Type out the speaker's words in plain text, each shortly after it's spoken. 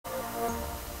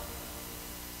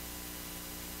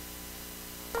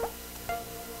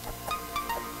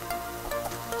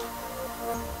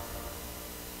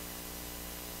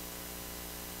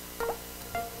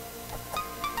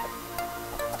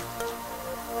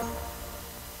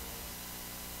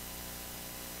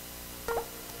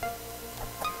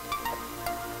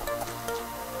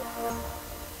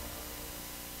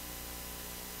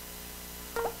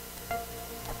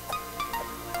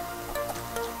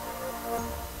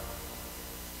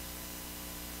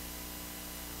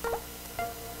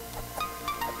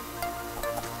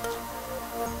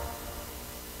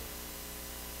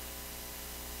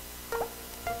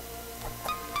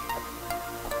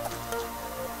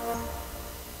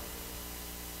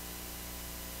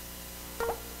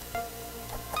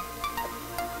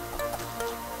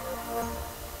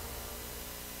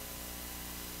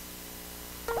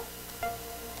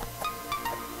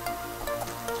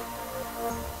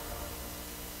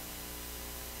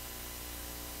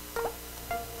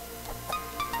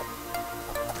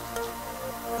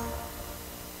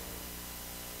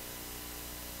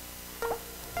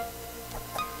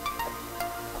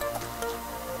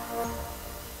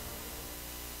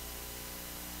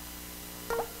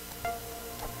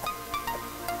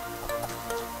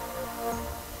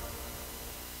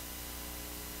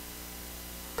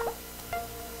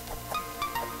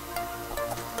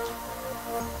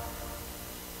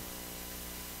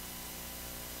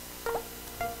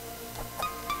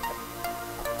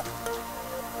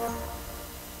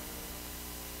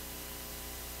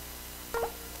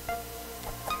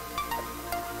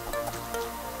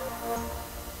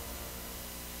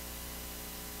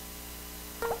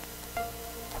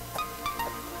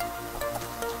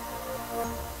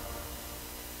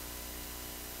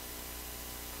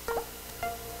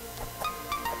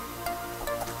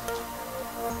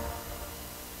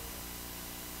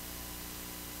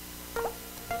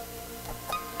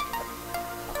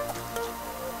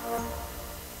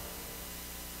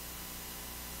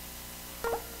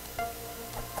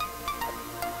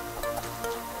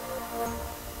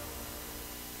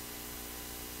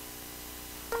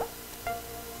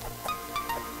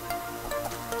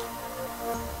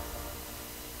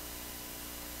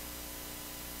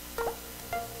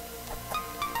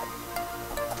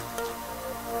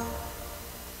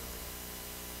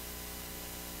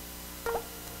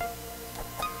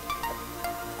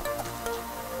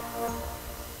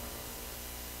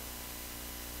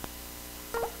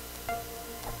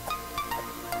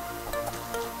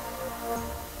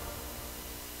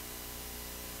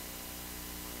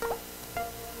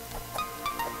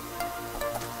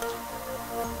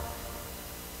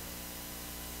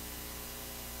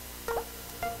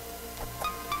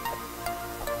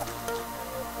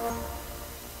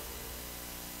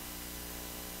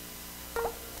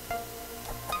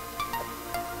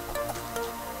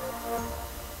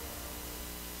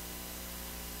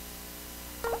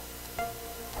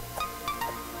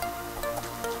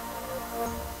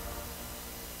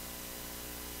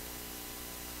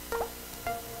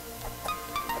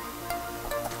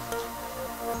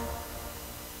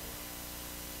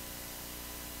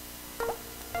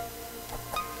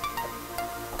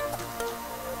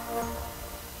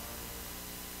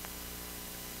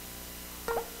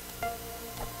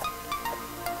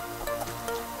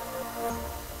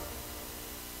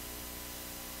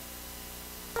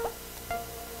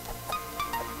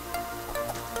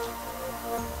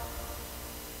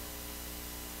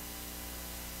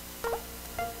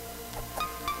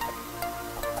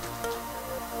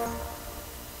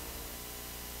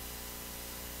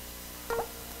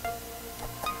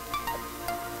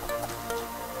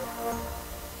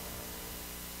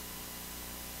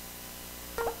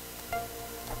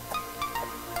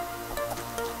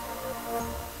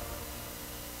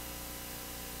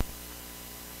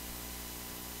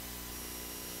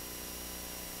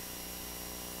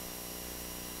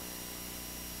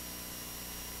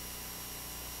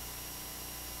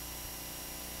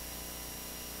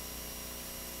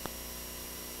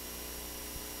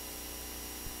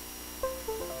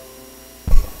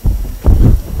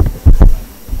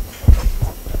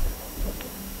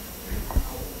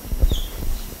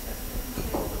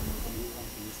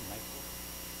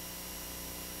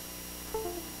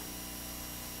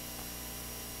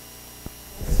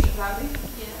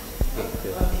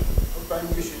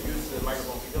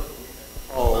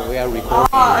Oh, we are recording.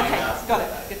 Oh, okay. Got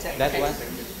it. Good tip. That okay. one?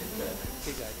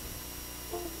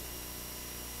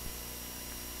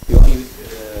 You want me,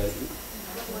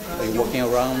 are you walking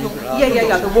around?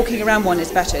 Yeah. The walking around one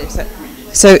is better.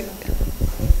 So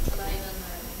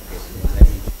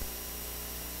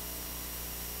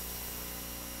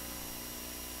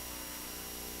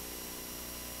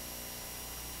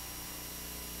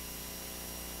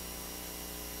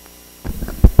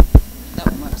that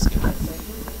one works.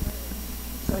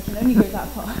 So I can only go that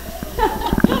far.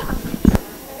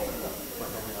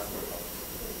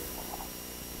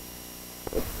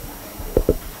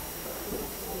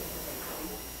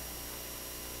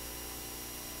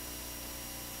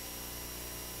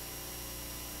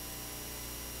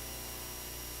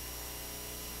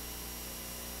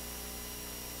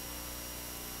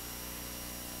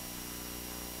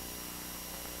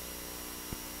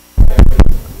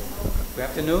 Good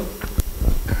afternoon.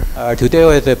 Today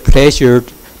we have the pleasure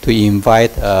to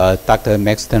invite Dr.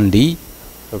 Maxton-Lee.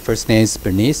 Her first name is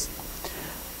Bernice.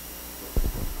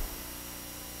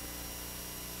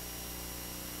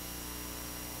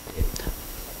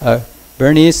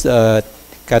 Bernice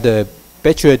got a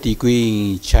bachelor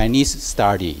degree in Chinese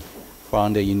study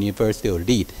from the University of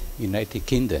Leeds, United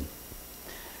Kingdom.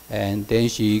 And then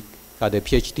she got a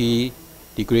PhD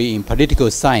degree in political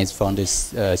science from the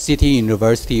City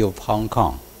University of Hong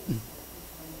Kong.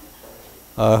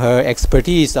 Her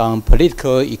expertise on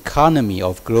political economy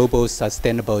of global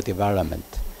sustainable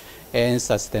development and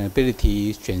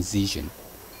sustainability transition.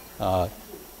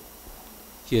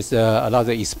 She has a lot of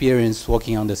experience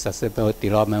working on the sustainable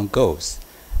development goals.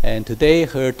 And today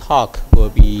her talk will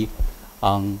be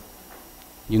on,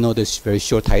 you know, this very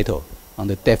short title, on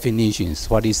the definitions.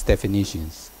 What is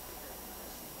definitions?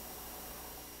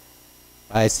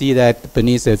 I see that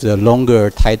Bernice has a longer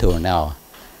title now.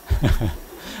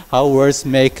 How words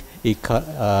make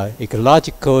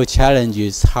ecological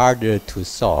challenges harder to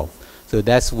solve. So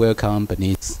that's welcome,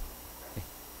 Bernice.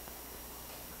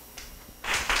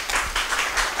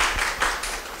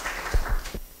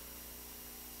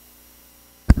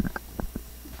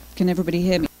 Can everybody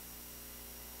hear me?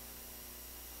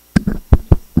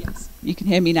 Yes, you can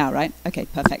hear me now, right? Okay,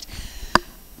 perfect.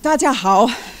 大家好.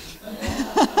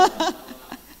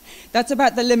 That's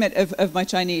about the limit of my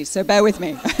Chinese, so bear with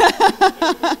me.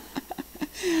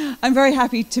 I'm very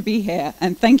happy to be here,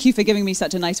 and thank you for giving me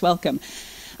such a nice welcome.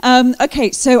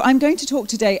 Okay, so I'm going to talk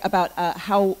today about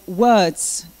how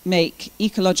words make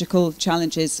ecological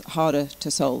challenges harder to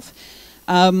solve.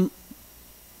 I'm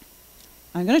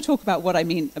going to talk about what I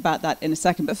mean about that in a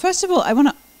second, but first of all, I want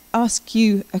to ask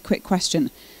you a quick question.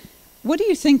 What do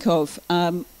you think of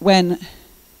when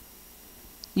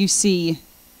you see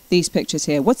these pictures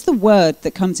here? What's the word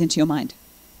that comes into your mind?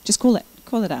 Just call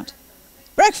it out.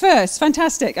 Breakfast,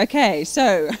 fantastic. Okay,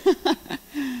 so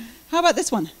how about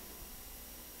this one?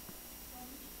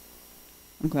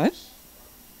 Okay.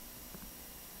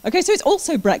 Okay, so it's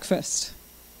also breakfast.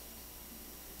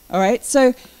 All right,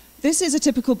 so this is a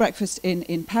typical breakfast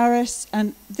in Paris,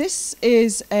 and this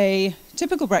is a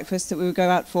typical breakfast that we would go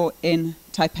out for in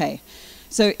Taipei.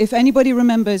 So if anybody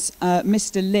remembers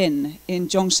Mr. Lin in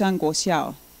Zhongshan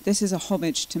Guoxiao, this is a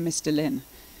homage to Mr. Lin.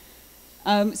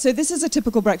 So this is a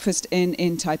typical breakfast in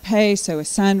Taipei, so a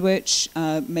sandwich,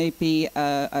 maybe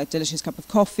a delicious cup of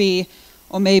coffee,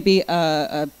 or maybe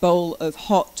a bowl of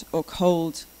hot or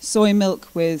cold soy milk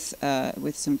with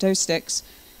some dough sticks.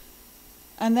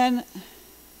 And then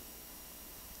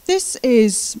this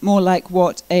is more like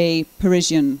what a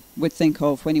Parisian would think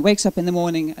of when he wakes up in the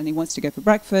morning and he wants to go for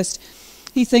breakfast.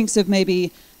 He thinks of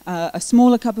maybe a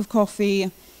smaller cup of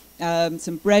coffee,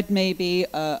 some bread maybe,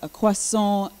 a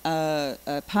croissant,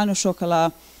 a pain au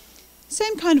chocolat.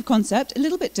 Same kind of concept, a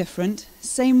little bit different.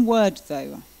 Same word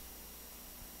though.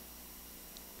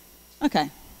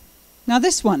 Okay, now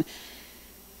this one.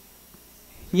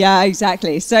 Yeah,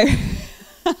 exactly. So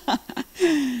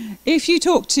if you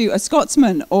talk to a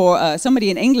Scotsman or somebody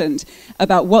in England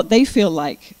about what they feel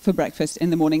like for breakfast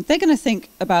in the morning, they're going to think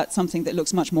about something that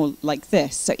looks much more like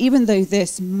this. So even though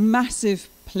this massive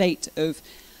plate of,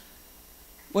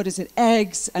 what is it,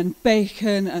 eggs and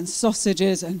bacon and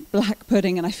sausages and black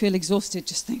pudding, and I feel exhausted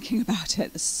just thinking about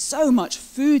it. There's so much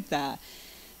food there.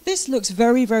 This looks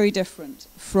very, very different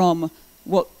from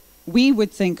what we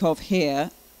would think of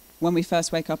here when we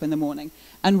first wake up in the morning,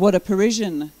 and what a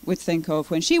Parisian would think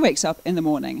of when she wakes up in the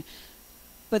morning.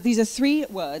 But these are three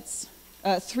words,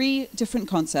 three different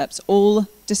concepts, all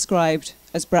described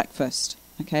as breakfast,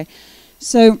 okay?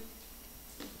 So,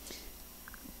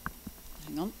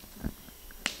 hang on.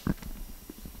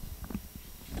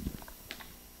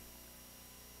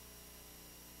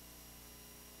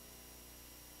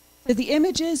 that the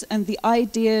images and the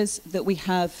ideas that we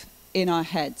have in our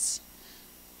heads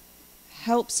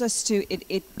helps us to,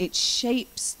 it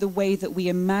shapes the way that we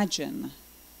imagine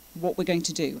what we're going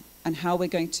to do and how we're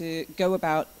going to go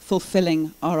about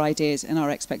fulfilling our ideas and our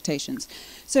expectations.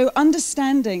 So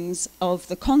understandings of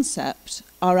the concept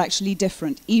are actually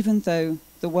different, even though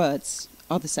the words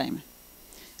are the same.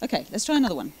 Okay, let's try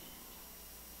another one.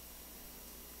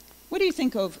 What do you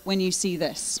think of when you see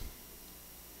this?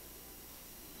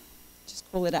 Just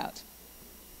call it out.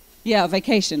 Yeah,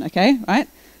 vacation, okay, right?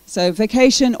 So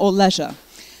vacation or leisure.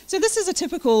 So this is a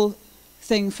typical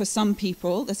thing for some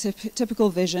people. That's a typical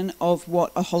vision of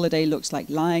what a holiday looks like.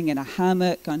 Lying in a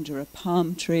hammock under a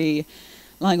palm tree,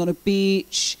 lying on a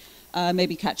beach,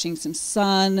 maybe catching some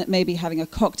sun, maybe having a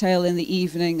cocktail in the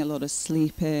evening, a lot of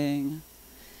sleeping.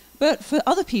 But for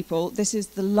other people, this is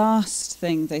the last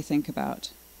thing they think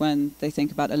about when they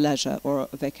think about a leisure or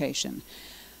a vacation.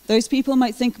 Those people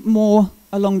might think more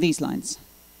along these lines.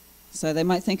 So they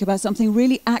might think about something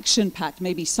really action-packed,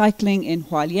 maybe cycling in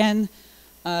Hualien,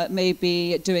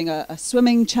 maybe doing a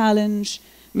swimming challenge,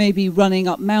 maybe running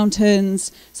up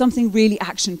mountains, something really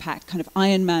action-packed, kind of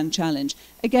Ironman challenge.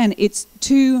 Again, it's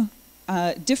two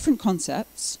different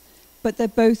concepts, but they're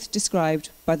both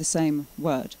described by the same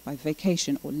word, by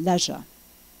vacation or leisure.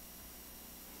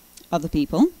 Other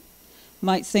people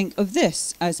might think of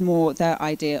this as more their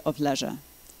idea of leisure.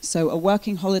 So a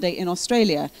working holiday in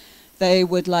Australia, they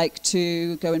would like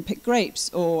to go and pick grapes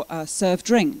or serve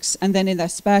drinks. And then in their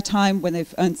spare time, when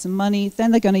they've earned some money,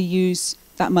 then they're going to use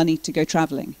that money to go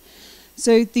traveling.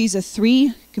 So these are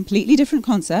three completely different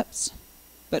concepts,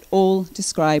 but all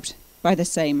described by the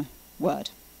same word.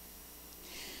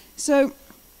 So,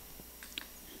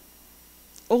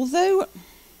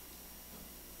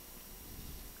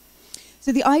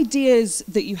 the ideas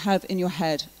that you have in your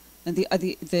head and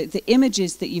the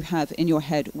images that you have in your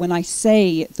head when I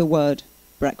say the word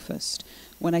breakfast,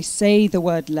 when I say the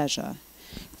word leisure,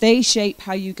 they shape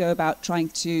how you go about trying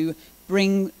to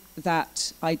bring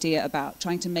that idea about,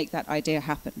 trying to make that idea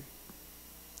happen.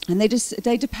 And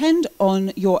they depend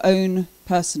on your own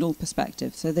personal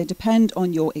perspective. So they depend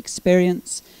on your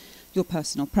experience, your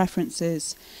personal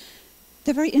preferences.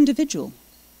 They're very individual,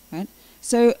 right?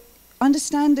 So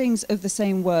understandings of the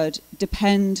same word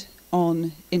depend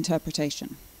on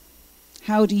interpretation.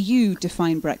 How do you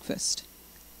define breakfast?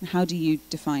 And how do you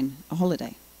define a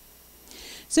holiday?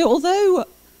 So although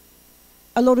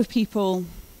a lot of people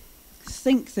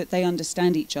think that they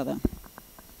understand each other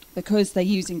because they're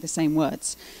using the same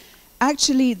words,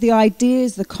 actually the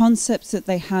ideas, the concepts that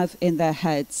they have in their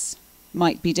heads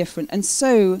might be different. And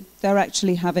so they're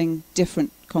actually having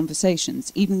different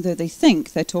conversations, even though they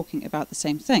think they're talking about the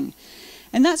same thing.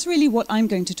 And that's really what I'm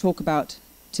going to talk about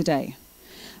today.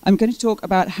 I'm going to talk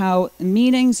about how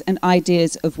meanings and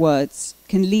ideas of words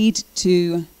can lead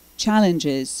to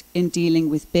challenges in dealing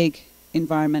with big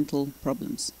environmental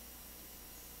problems.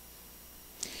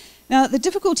 Now, the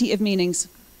difficulty of meanings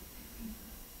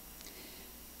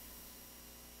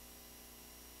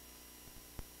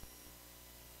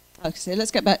okay, so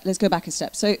let's go back a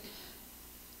step. So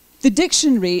the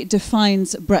dictionary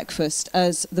defines breakfast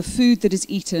as the food that is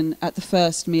eaten at the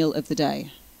first meal of the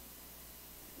day.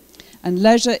 And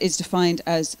leisure is defined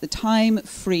as the time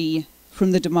free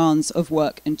from the demands of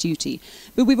work and duty.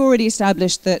 But we've already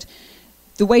established that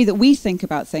the way that we think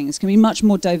about things can be much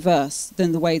more diverse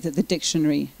than the way that the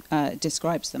dictionary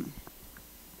describes them.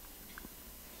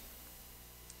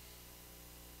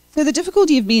 So the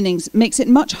difficulty of meanings makes it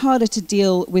much harder to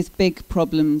deal with big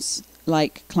problems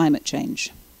like climate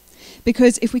change.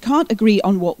 Because if we can't agree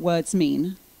on what words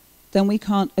mean, then we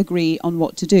can't agree on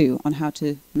what to do, on how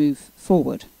to move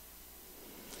forward.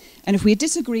 And if we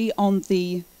disagree on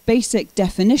the basic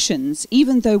definitions,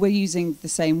 even though we're using the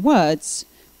same words,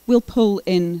 we'll pull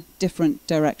in different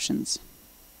directions.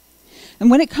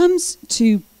 And when it comes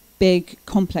to big,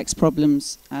 complex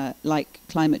problems like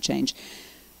climate change,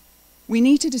 we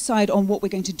need to decide on what we're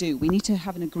going to do. We need to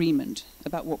have an agreement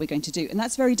about what we're going to do. And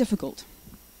that's very difficult.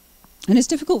 And it's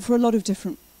difficult for a lot of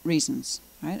different reasons,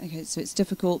 right? Okay, so it's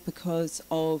difficult because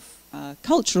of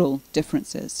cultural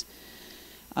differences.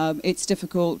 It's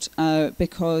difficult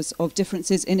because of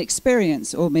differences in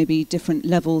experience or maybe different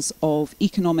levels of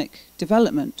economic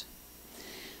development.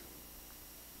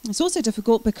 It's also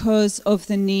difficult because of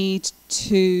the need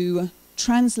to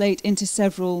translate into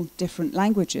several different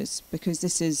languages, because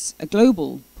this is a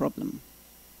global problem.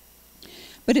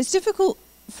 But it's difficult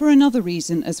for another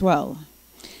reason as well.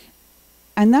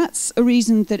 And that's a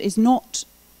reason that is not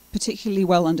particularly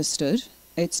well understood.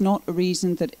 It's not a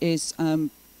reason that is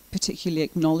particularly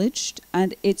acknowledged,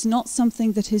 and it's not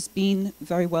something that has been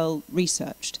very well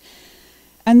researched.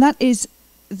 And that is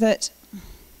that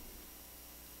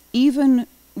even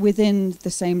within the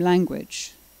same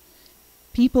language,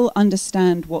 people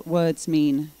understand what words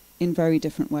mean in very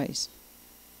different ways.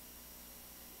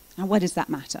 Now, why does that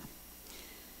matter?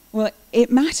 Well, it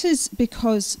matters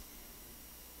because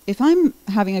if I'm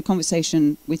having a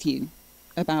conversation with you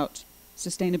about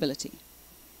sustainability,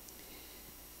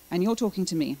 and you're talking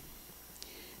to me,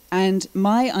 and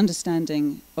my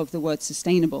understanding of the word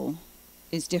sustainable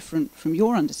is different from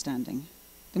your understanding,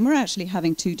 then we're actually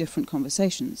having two different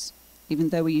conversations, even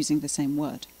though we're using the same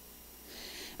word.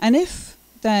 And if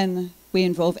then we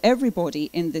involve everybody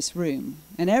in this room,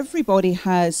 and everybody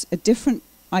has a different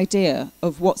idea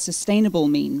of what sustainable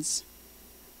means,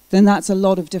 then that's a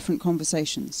lot of different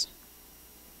conversations.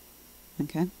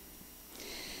 Okay?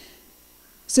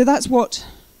 So that's what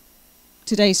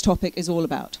today's topic is all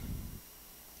about.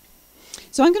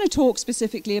 So I'm going to talk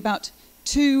specifically about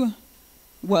two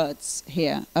words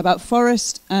here, about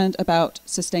forest and about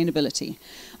sustainability.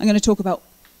 I'm going to talk about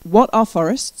what are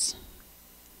forests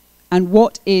and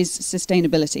what is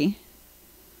sustainability.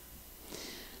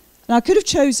 And I could have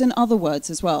chosen other words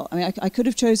as well. I mean, I could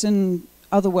have chosen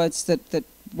other words that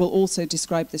will also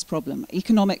describe this problem.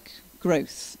 Economic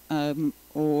growth,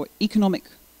 or economic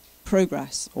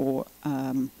progress, or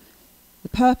the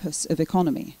purpose of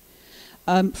economy.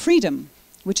 Freedom,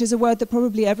 which is a word that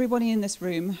probably everybody in this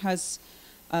room has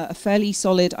a fairly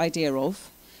solid idea of,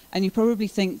 and you probably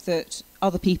think that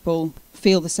other people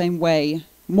feel the same way,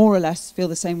 more or less feel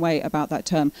the same way about that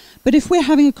term. But if we're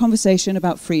having a conversation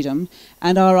about freedom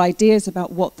and our ideas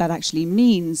about what that actually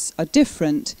means are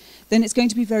different, then it's going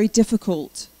to be very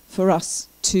difficult for us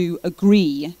to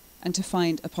agree and to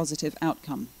find a positive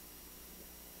outcome.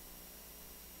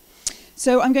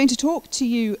 So I'm going to talk to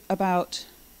you about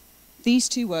these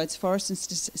two words, forest and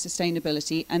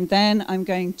sustainability, and then I'm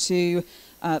going to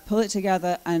pull it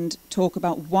together and talk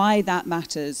about why that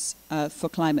matters for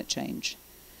climate change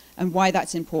and why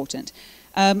that's important.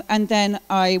 And then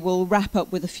I will wrap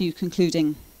up with a few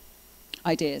concluding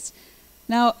ideas.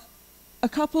 Now, a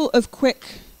couple of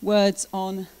quick words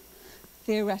on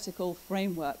theoretical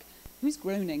framework. Who's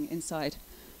groaning inside?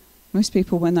 Most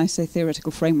people, when I say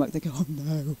theoretical framework, they go, oh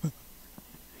no.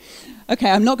 Okay,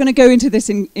 I'm not going to go into this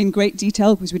in great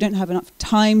detail because we don't have enough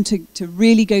time to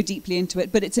really go deeply into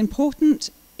it, but it's important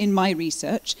in my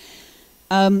research.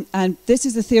 And this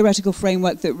is a theoretical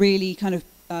framework that really kind of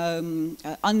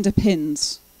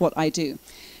underpins what I do.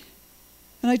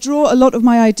 And I draw a lot of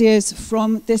my ideas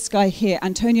from this guy here,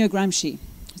 Antonio Gramsci.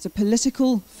 He's a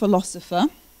political philosopher,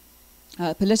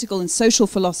 political and social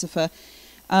philosopher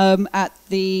at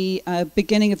the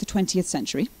beginning of the 20th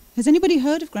century. Has anybody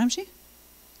heard of Gramsci?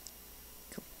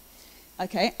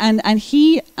 Okay, and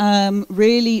he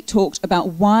really talked about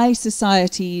why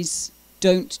societies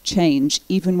don't change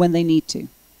even when they need to.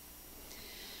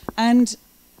 And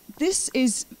this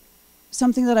is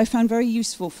something that I found very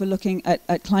useful for looking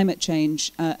at climate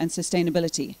change and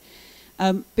sustainability,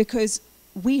 because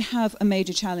we have a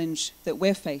major challenge that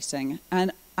we're facing,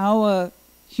 and our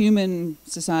human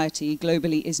society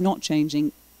globally is not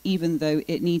changing even though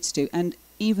it needs to, and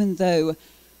even though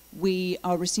we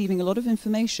are receiving a lot of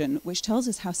information which tells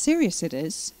us how serious it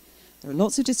is. There are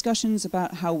lots of discussions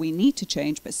about how we need to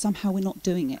change, but somehow we're not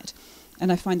doing it.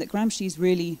 And I find that Gramsci is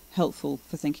really helpful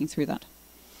for thinking through that.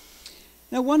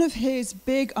 Now, one of his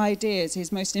big ideas, his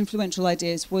most influential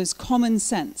ideas, was common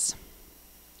sense,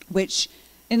 which,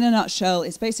 in a nutshell,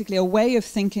 is basically a way of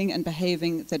thinking and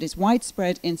behaving that is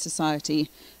widespread in society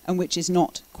and which is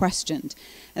not questioned.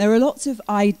 And there are lots of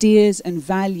ideas and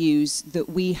values that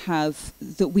we have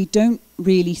that we don't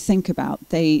really think about.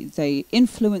 They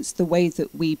influence the way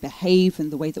that we behave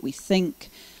and the way that we think,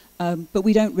 but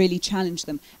we don't really challenge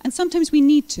them. And sometimes we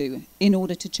need to in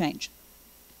order to change.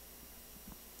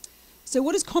 So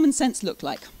what does common sense look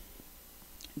like?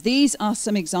 These are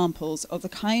some examples of the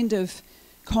kind of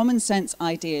common sense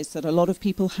ideas that a lot of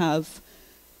people have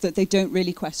that they don't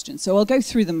really question. So I'll go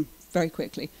through them very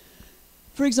quickly.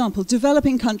 For example,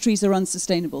 developing countries are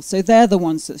unsustainable, so they're the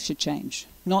ones that should change,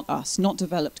 not us, not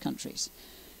developed countries.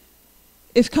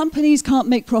 If companies can't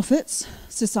make profits,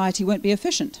 society won't be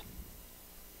efficient.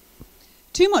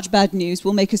 Too much bad news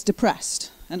will make us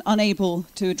depressed and unable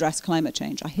to address climate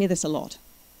change. I hear this a lot.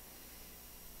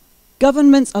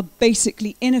 Governments are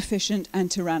basically inefficient and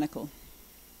tyrannical.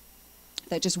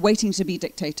 They're just waiting to be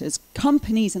dictators.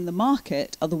 Companies and the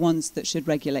market are the ones that should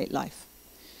regulate life.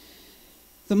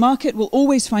 The market will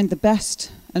always find the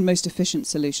best and most efficient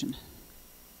solution.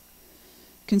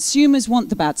 Consumers want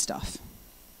the bad stuff.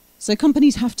 So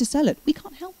companies have to sell it. We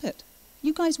can't help it.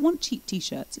 You guys want cheap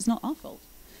t-shirts. It's not our fault.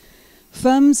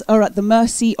 Firms are at the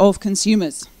mercy of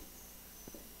consumers.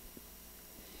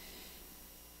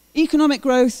 Economic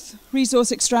growth,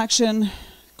 resource extraction,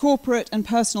 corporate and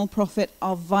personal profit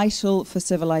are vital for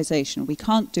civilization. We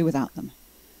can't do without them.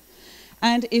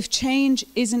 And if change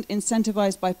isn't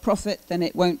incentivized by profit, then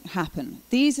it won't happen.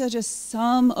 These are just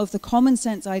some of the common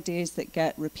sense ideas that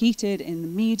get repeated in the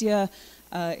media,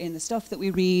 in the stuff that we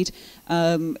read,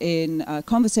 in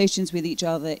conversations with each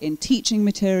other, in teaching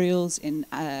materials, in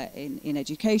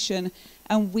education,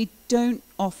 and we don't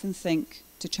often think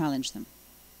to challenge them.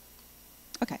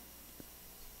 Okay.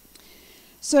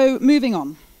 So moving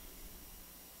on.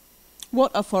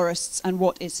 What are forests and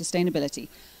what is sustainability?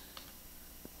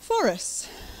 Forests.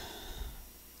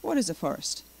 What is a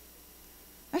forest?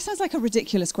 That sounds like a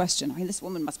ridiculous question. I mean, this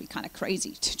woman must be kind of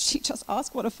crazy. Did she just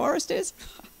ask what a forest is?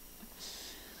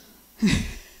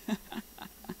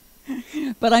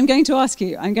 But I'm going to ask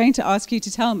you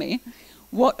to tell me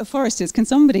what a forest is. Can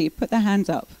somebody put their hands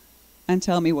up and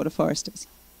tell me what a forest is?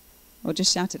 Or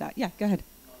just shout it out. Yeah, go ahead.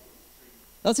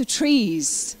 Lots of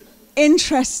trees.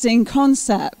 Interesting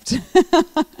concept.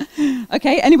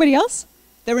 Okay, anybody else?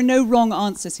 There are no wrong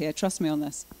answers here, trust me on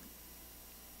this.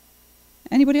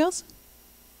 Anybody else?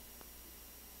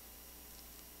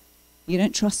 You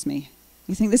don't trust me.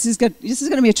 You think this is good? This is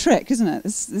going to be a trick, isn't it?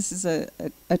 This is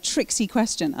a tricksy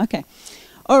question. Okay,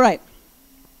 all right.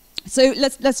 So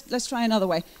let's try another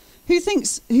way. Who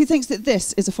thinks that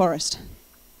this is a forest?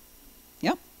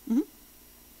 Yeah. Mm-hmm.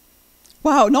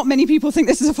 Wow, not many people think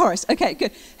this is a forest. Okay,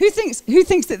 good. Who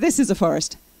thinks that this is a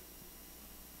forest?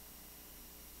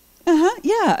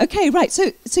 Yeah, okay, right.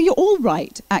 So you're all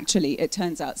right, actually, it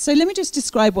turns out. So let me just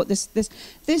describe what this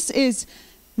is.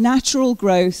 Natural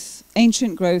growth,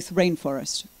 ancient growth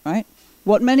rainforest, right?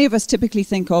 What many of us typically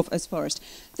think of as forest.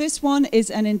 This one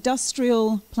is an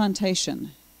industrial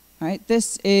plantation, right?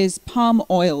 This is palm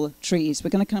oil trees. We're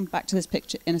going to come back to this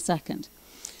picture in a second.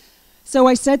 So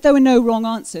I said there were no wrong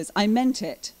answers. I meant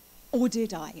it. Or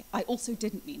did I? I also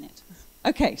didn't mean it.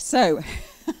 Okay, so...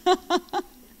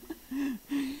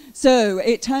 So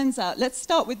it turns out, let's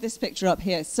start with this picture up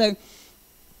here. So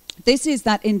this is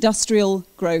that industrial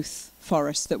growth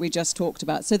forest that we just talked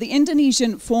about. So the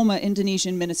former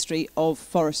Indonesian Ministry of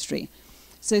Forestry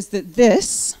says that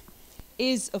this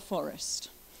is a forest.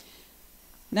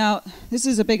 Now, this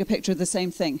is a bigger picture of the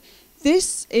same thing.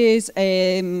 These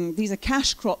are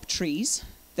cash crop trees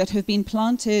that have been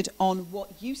planted on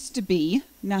what used to be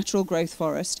natural growth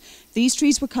forest. These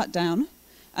trees were cut down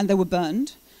and they were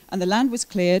burned, and the land was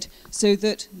cleared so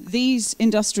that these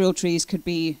industrial trees could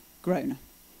be grown.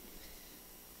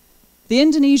 The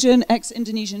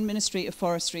ex-Indonesian Ministry of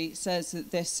Forestry says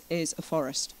that this is a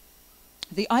forest.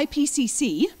 The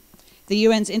IPCC, the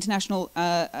UN's International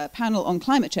Panel on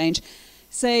Climate Change,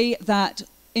 say that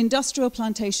industrial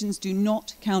plantations do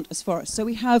not count as forests. So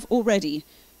we have already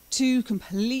two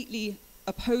completely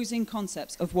opposing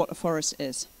concepts of what a forest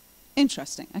is.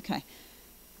 Interesting, okay.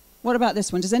 What about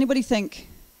this one? Does anybody think,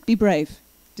 be brave,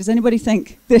 does anybody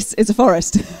think this is a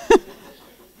forest?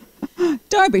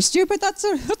 Don't be stupid, that's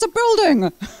a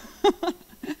building.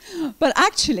 But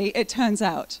actually, it turns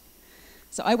out.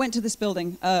 So I went to this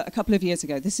building a couple of years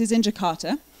ago. This is in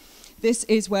Jakarta. This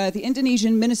is where the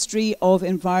Indonesian Ministry of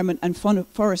Environment and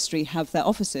Forestry have their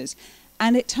offices.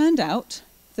 And it turned out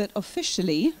that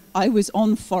officially I was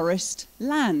on forest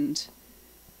land.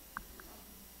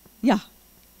 Yeah.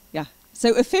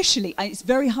 So officially, it's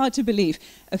very hard to believe,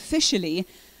 officially,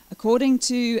 according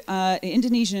to the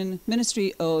Indonesian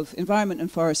Ministry of Environment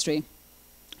and Forestry,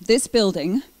 this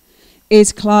building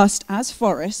is classed as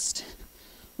forest,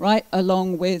 right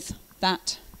along with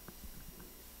that,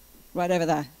 right over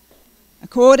there.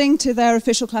 According to their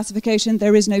official classification,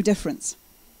 there is no difference.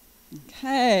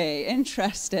 Okay,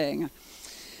 interesting.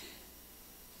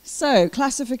 So,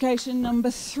 classification number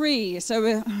 3.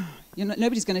 So,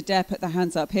 nobody's going to dare put their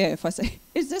hands up here if I say,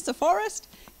 is this a forest?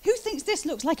 Who thinks this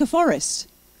looks like a forest?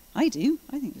 I do.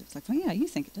 I think it looks like, yeah, you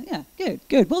think it does. Yeah,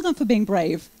 good. Well done for being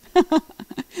brave.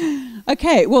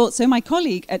 Okay, well, so my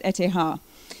colleague at ETH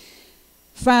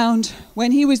found,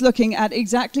 when he was looking at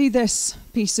exactly this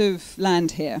piece of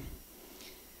land here,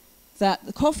 that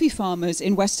the coffee farmers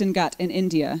in Western Ghat in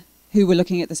India, who were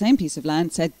looking at the same piece of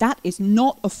land, said, that is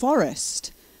not a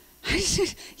forest. I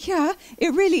said, yeah,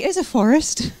 it really is a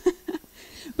forest.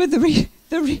 But the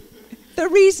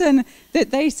reason that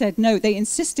they said no, they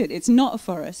insisted it's not a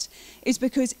forest, is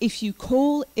because if you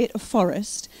call it a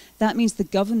forest, that means the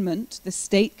government, the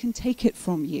state, can take it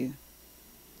from you.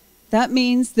 That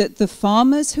means that the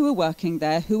farmers who are working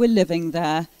there, who are living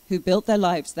there, who built their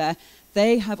lives there,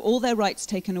 they have all their rights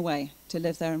taken away to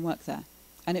live there and work there,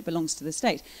 and it belongs to the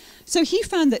state. So he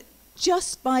found that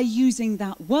just by using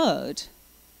that word,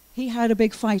 he had a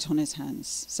big fight on his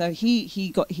hands. So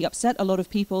he upset a lot of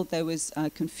people. There was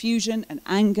confusion and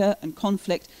anger and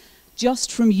conflict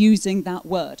just from using that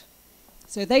word.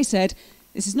 So they said,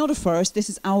 this is not a forest, this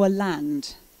is our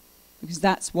land, because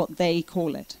that's what they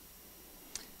call it.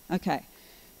 Okay.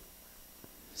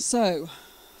 So,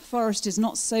 forest is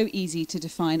not so easy to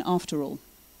define after all.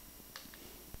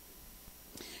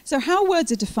 So how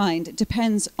words are defined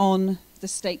depends on the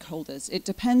stakeholders. It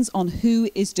depends on who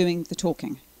is doing the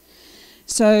talking.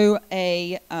 So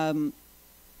a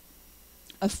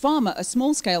farmer, a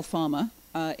small-scale farmer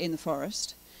in the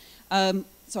forest,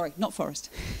 sorry, not forest,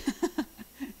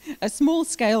 a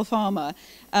small-scale farmer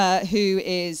who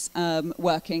is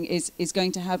working is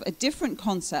going to have a different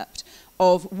concept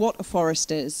of what a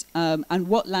forest is and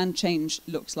what land change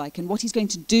looks like and what he's going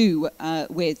to do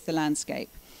with the landscape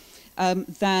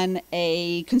than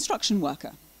a construction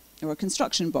worker or a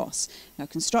construction boss. Now, a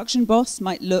construction boss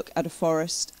might look at a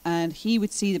forest and he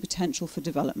would see the potential for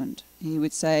development. He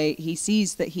would say he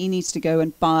sees that he needs to go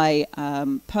and buy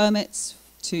permits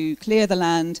to clear the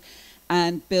land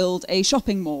and build a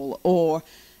shopping mall or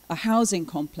a housing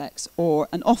complex or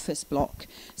an office block.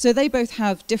 So they both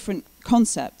have different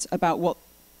concepts about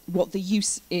what the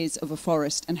use is of a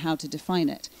forest and how to define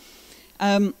it.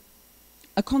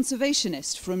 A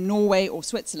conservationist from Norway or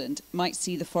Switzerland might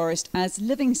see the forest as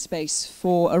living space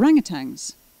for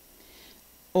orangutans,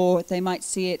 or they might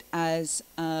see it as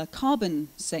a carbon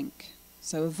sink,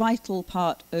 so a vital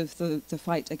part of the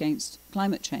fight against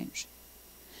climate change.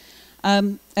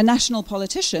 A national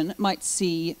politician might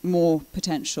see more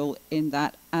potential in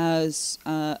that as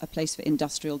a place for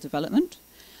industrial development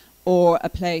or a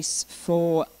place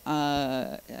for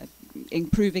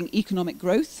improving economic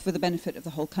growth for the benefit of the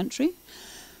whole country.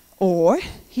 Or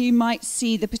he might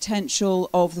see the potential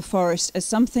of the forest as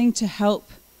something to help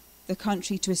the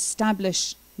country to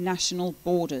establish national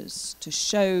borders, to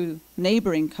show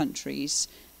neighboring countries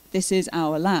this is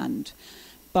our land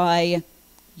by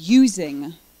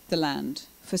using the land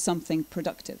for something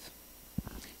productive.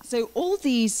 So all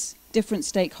these different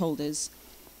stakeholders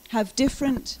have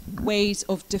different ways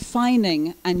of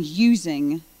defining and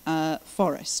using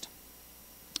forest.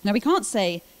 Now, we can't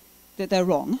say that they're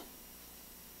wrong,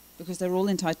 because they're all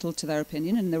entitled to their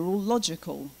opinion and they're all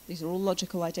logical. These are all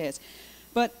logical ideas.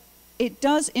 But it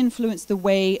does influence the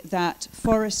way that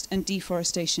forest and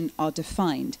deforestation are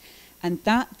defined. And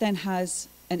that then has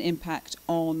an impact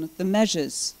on the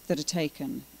measures that are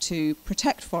taken to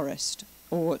protect forest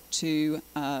or to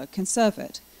conserve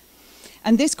it.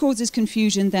 And this causes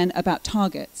confusion then about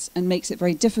targets and makes it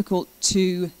very difficult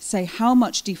to say how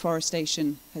much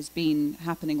deforestation has been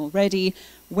happening already,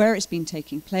 where it's been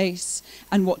taking place,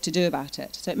 and what to do about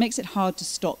it. So it makes it hard to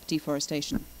stop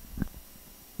deforestation.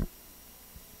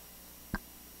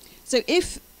 So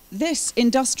if this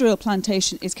industrial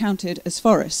plantation is counted as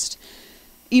forest,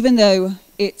 even though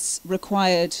it's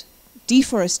required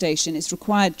deforestation, it's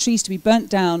required trees to be burnt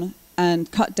down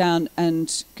and cut down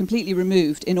and completely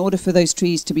removed in order for those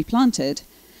trees to be planted,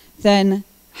 then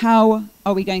how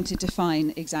are we going to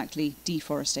define exactly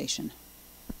deforestation?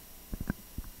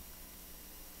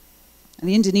 And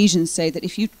the Indonesians say that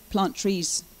if you plant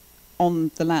trees on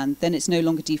the land, then it's no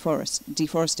longer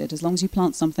deforested. As long as you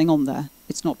plant something on there,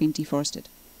 it's not been deforested.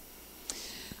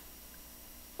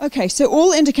 Okay, so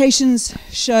all indications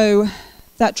show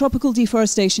that tropical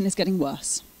deforestation is getting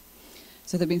worse.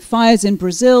 So there have been fires in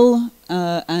Brazil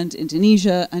and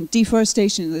Indonesia and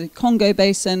deforestation in the Congo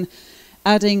Basin,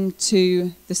 adding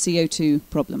to the CO2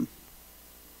 problem.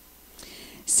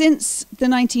 Since the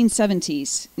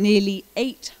 1970s, nearly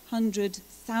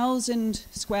 800,000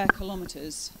 square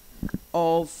kilometers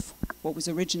of what was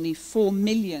originally 4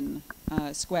 million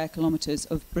square kilometers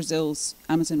of Brazil's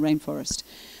Amazon rainforest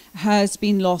has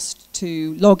been lost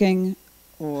to logging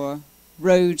or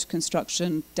road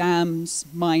construction, dams,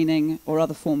 mining, or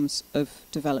other forms of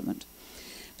development.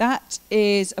 That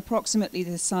is approximately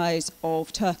the size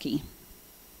of Turkey.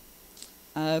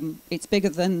 It's bigger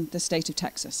than the state of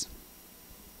Texas.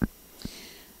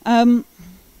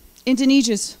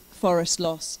 Indonesia's forest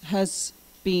loss has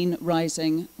been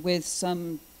rising with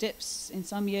some dips in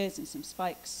some years and some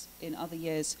spikes in other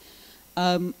years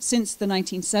since the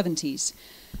 1970s.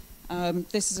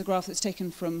 This is a graph that's taken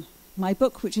from my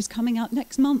book, which is coming out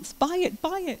next month. Buy it,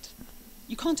 buy it.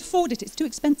 You can't afford it, it's too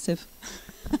expensive.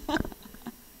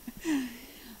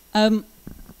 So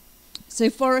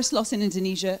forest loss in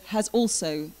Indonesia has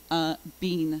also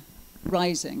been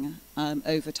rising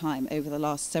over time, over the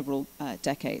last several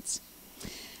decades.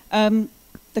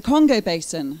 The Congo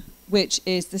Basin, which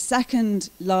is the second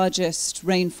largest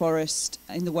rainforest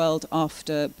in the world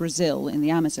after Brazil in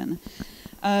the Amazon,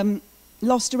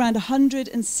 lost around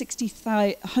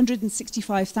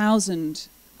 165,000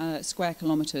 square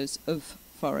kilometers of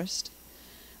forest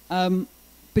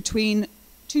between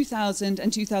 2000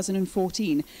 and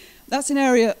 2014. That's an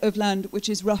area of land which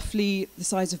is roughly the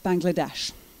size of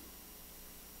Bangladesh.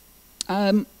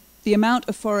 The amount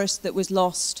of forest that was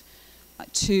lost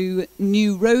to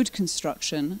new road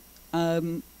construction,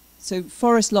 so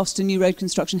forest lost to new road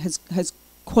construction has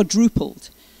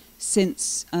quadrupled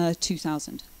since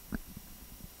 2000.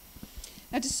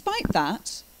 Now, despite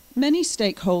that, many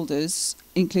stakeholders,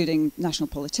 including national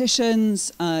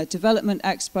politicians, development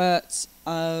experts,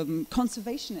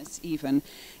 conservationists even,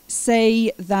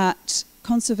 say that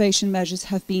conservation measures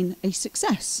have been a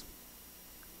success,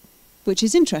 which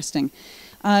is interesting.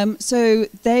 So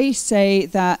they say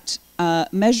that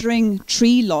measuring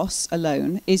tree loss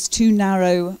alone is too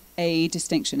narrow a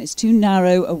distinction, it's too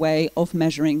narrow a way of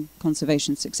measuring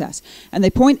conservation success. And they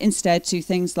point instead to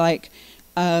things like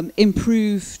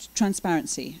improved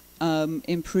transparency,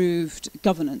 improved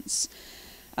governance.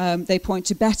 They point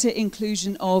to better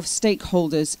inclusion of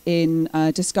stakeholders in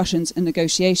discussions and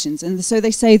negotiations. And so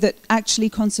they say that actually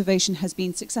conservation has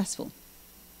been successful.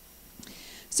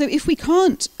 So if we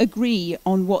can't agree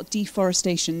on what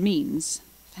deforestation means,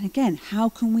 then again, how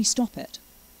can we stop it?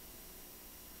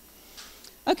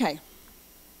 Okay,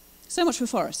 so much for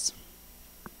forests.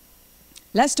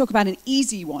 Let's talk about an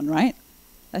easy one, right?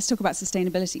 Let's talk about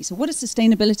sustainability. So what does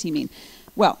sustainability mean?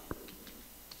 Well,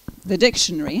 the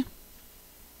dictionary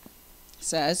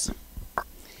says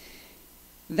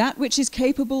that which is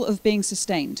capable of being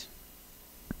sustained.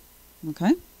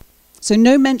 Okay? So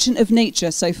no mention of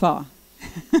nature so far.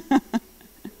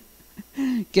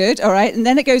 Good, all right. And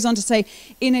then it goes on to say,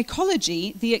 in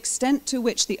ecology, the extent to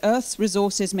which the Earth's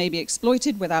resources may be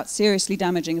exploited without seriously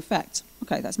damaging effects.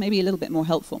 Okay, that's maybe a little bit more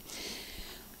helpful.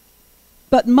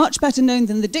 But much better known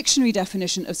than the dictionary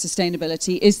definition of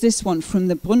sustainability is this one from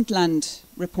the Brundtland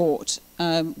report,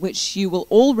 which you will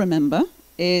all remember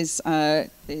is, the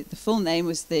full name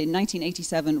was the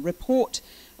 1987 Report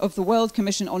of the World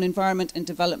Commission on Environment and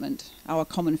Development, Our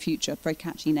Common Future. Very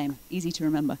catchy name, easy to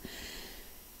remember.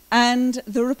 And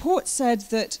the report said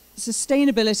that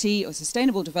sustainability or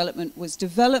sustainable development was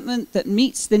development that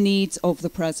meets the needs of the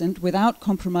present without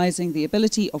compromising the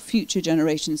ability of future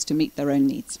generations to meet their own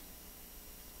needs.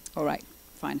 All right,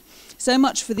 fine. So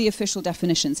much for the official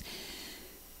definitions.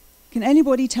 Can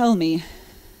anybody tell me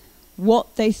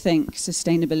what they think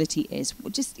sustainability is?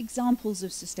 Just examples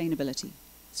of sustainability,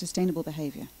 sustainable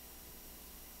behavior.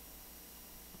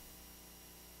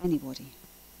 Anybody?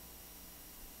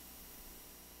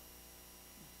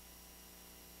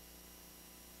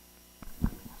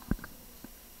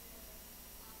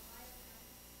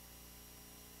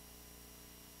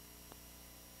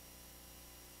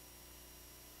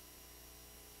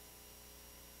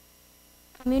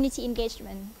 Community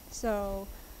engagement. So,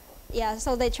 yeah,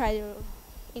 so they try to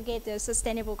engage the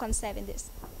sustainable concept in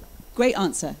this. Great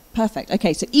answer. Perfect.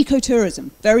 Okay, so ecotourism.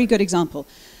 Very good example.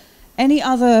 Any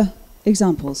other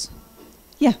examples?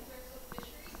 Yeah.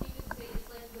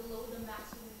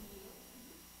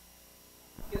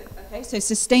 Good. Okay, so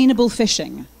sustainable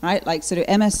fishing, right? Like sort of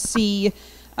MSC.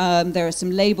 There are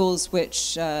some labels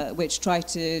which try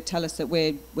to tell us that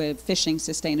we're fishing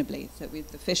sustainably, that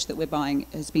the fish that we're buying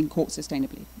has been caught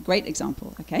sustainably. Great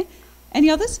example. Okay. Any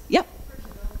others? Yep.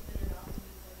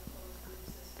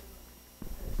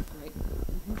 Great.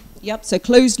 Yep. So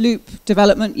closed loop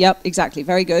development. Yep. Exactly.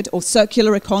 Very good. Or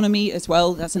circular economy as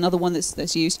well. That's another one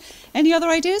that's used. Any other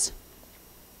ideas?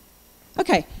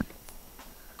 Okay.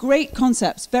 Great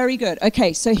concepts, very good.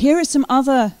 Okay, so here are some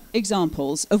other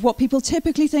examples of what people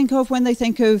typically think of when they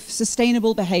think of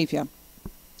sustainable behavior.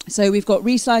 So we've got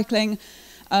recycling,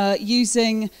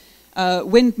 using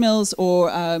windmills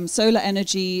or solar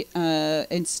energy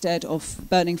instead of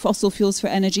burning fossil fuels for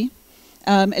energy,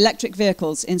 electric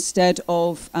vehicles instead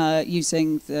of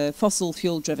using the fossil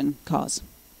fuel-driven cars.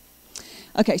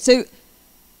 Okay, so let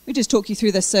me just talk you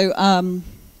through this. So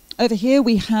over here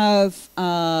we have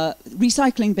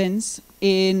recycling bins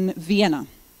in Vienna.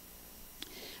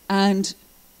 And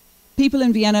people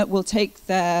in Vienna will take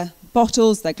their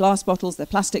bottles, their glass bottles, their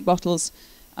plastic bottles,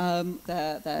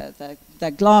 their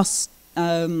glass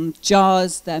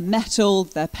jars, their metal,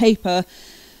 their paper,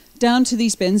 down to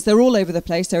these bins. They're all over the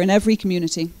place. They're in every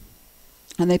community.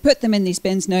 And they put them in these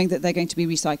bins knowing that they're going to be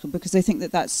recycled because they think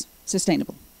that that's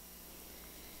sustainable.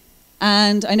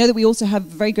 And I know that we also have a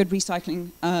very good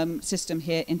recycling system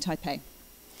here in Taipei.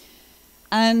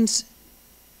 And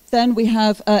Then we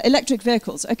have electric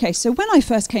vehicles. Okay, so when I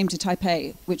first came to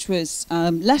Taipei, which was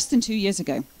less than 2 years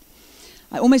ago,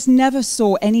 I almost never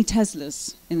saw any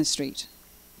Teslas in the street.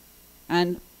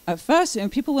 And at first,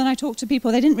 when I talked to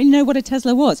people, they didn't really know what a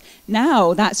Tesla was.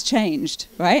 Now that's changed,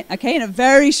 right? Okay, in a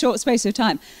very short space of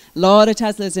time. A lot of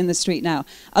Teslas in the street now,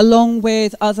 along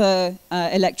with other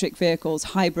electric vehicles,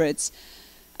 hybrids.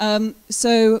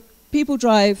 So people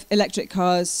drive electric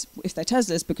cars, if they're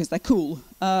Teslas, because they're cool,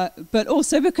 but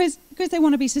also because they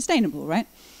want to be sustainable, right?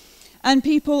 And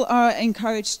people are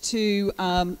encouraged to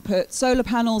put solar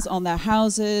panels on their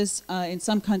houses. In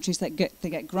some countries, they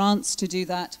get grants to do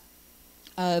that.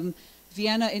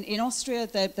 Vienna in Austria,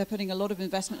 they're putting a lot of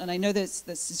investment, and I know this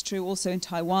is true also in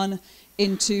Taiwan,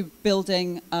 into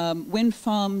building wind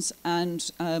farms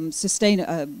and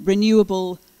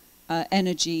renewable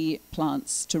energy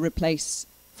plants to replace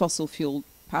fossil fuel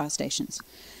power stations.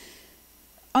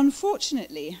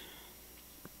 Unfortunately,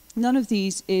 none of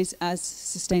these is as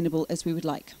sustainable as we would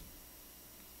like.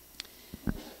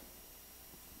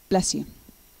 Bless you.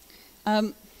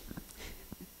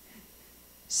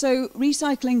 So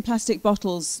recycling plastic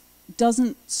bottles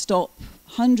doesn't stop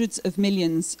hundreds of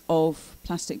millions of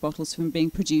plastic bottles from being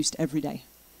produced every day,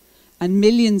 and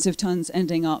millions of tons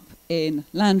ending up in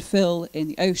landfill, in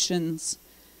the oceans,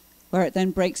 where it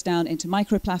then breaks down into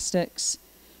microplastics,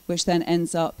 which then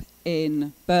ends up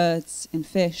in birds, in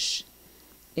fish,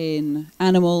 in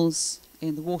animals,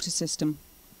 in the water system.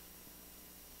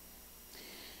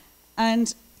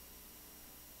 And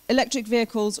electric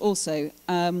vehicles also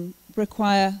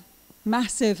require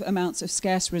massive amounts of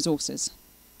scarce resources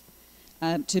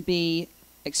to be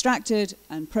extracted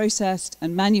and processed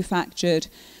and manufactured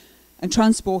and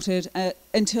transported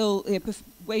until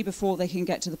way before they can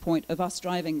get to the point of us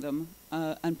driving them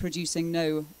and producing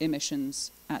no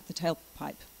emissions at the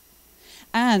tailpipe.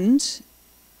 And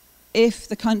if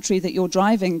the country that you're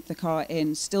driving the car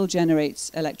in still generates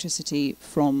electricity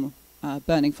from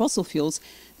burning fossil fuels,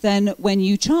 then when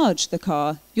you charge the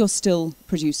car, you're still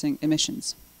producing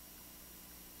emissions.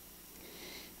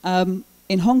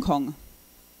 In Hong Kong,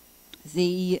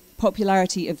 the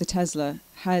popularity of the Tesla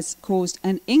has caused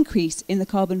an increase in the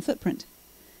carbon footprint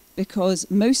because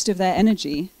most of their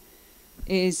energy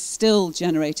is still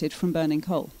generated from burning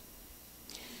coal.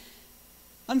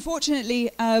 Unfortunately,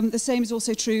 the same is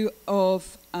also true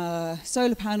of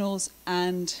solar panels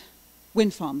and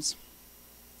wind farms,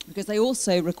 because they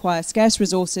also require scarce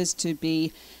resources to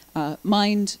be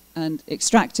mined and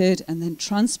extracted and then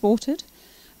transported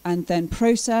and then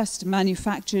processed,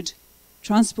 manufactured,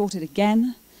 transported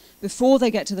again before they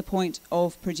get to the point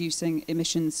of producing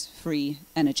emissions-free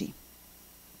energy.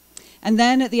 And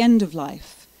then at the end of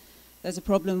life, there's a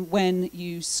problem when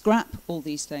you scrap all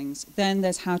these things, then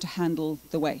there's how to handle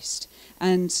the waste.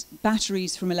 And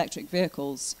batteries from electric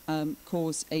vehicles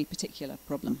cause a particular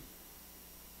problem.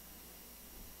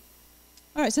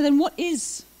 All right, so then what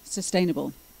is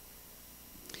sustainable?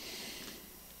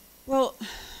 Well,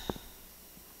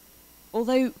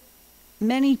 although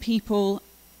many people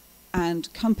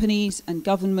and companies and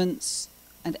governments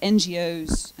and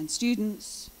NGOs and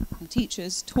students and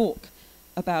teachers talk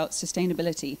about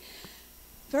sustainability,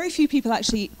 very few people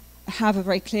actually have a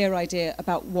very clear idea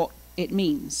about what it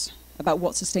means, about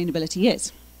what sustainability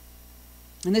is.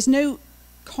 And there's no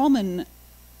common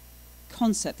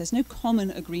concept, there's no common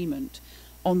agreement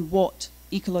on what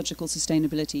ecological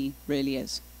sustainability really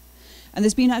is. And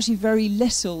there's been actually very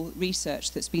little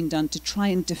research that's been done to try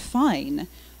and define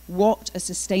what a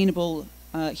sustainable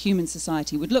human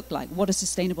society would look like, what a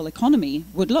sustainable economy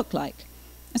would look like.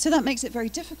 And so that makes it very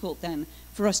difficult then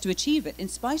for us to achieve it. In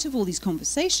spite of all these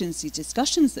conversations, these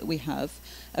discussions that we have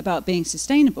about being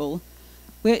sustainable,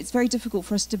 it's very difficult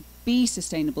for us to be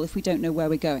sustainable if we don't know where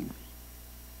we're going.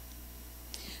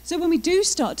 So when we do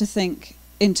start to think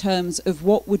in terms of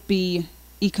what would be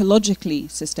ecologically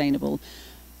sustainable,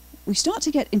 we start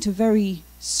to get into very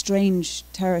strange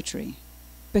territory,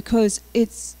 because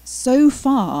it's so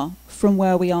far from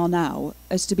where we are now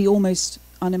as to be almost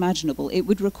unimaginable. It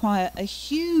would require a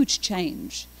huge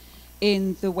change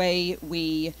in the way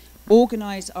we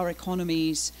organize our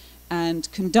economies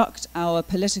and conduct our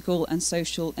political and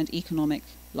social and economic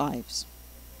lives.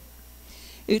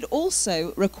 It would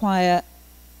also require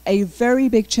a very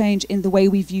big change in the way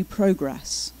we view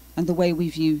progress and the way we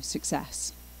view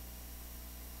success.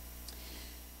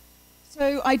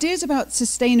 So ideas about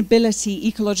sustainability,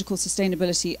 ecological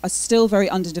sustainability, are still very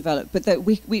underdeveloped, but that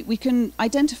we can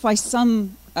identify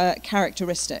some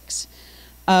characteristics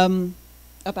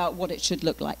about what it should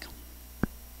look like.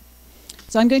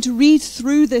 So I'm going to read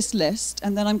through this list,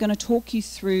 and then I'm going to talk you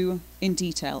through in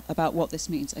detail about what this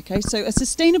means, okay? So a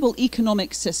sustainable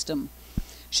economic system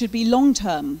should be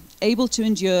long-term, able to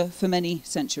endure for many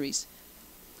centuries,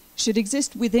 should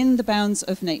exist within the bounds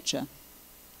of nature,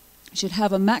 should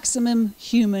have a maximum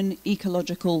human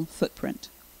ecological footprint.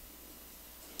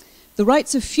 The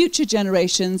rights of future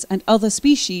generations and other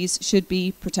species should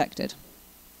be protected.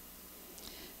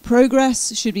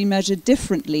 Progress should be measured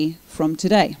differently from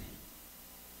today.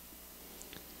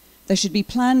 There should be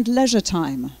planned leisure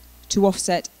time to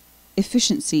offset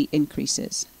efficiency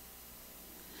increases.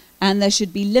 And there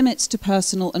should be limits to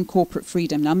personal and corporate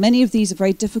freedom. Now, many of these are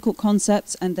very difficult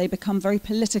concepts, and they become very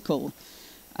political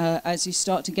as you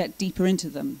start to get deeper into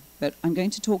them. But I'm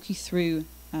going to talk you through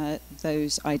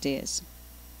those ideas.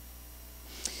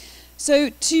 So,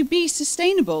 to be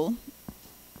sustainable,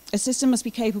 a system must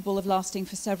be capable of lasting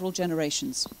for several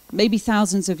generations, maybe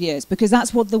thousands of years, because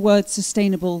that's what the word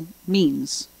sustainable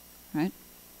means, right?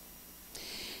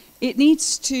 It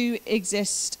needs to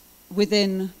exist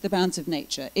within the bounds of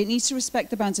nature. It needs to respect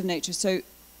the bounds of nature. So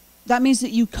that means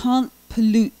that you can't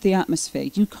pollute the atmosphere.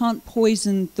 You can't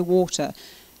poison the water.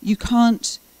 You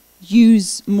can't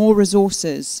use more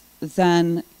resources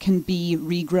than can be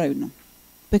regrown,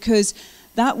 because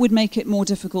that would make it more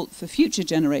difficult for future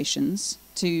generations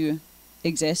to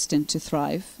exist and to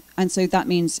thrive. And so that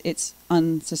means it's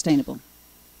unsustainable.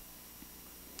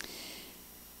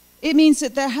 It means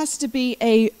that there has to be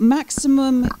a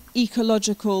maximum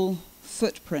ecological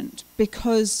footprint,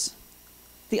 because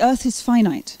the Earth is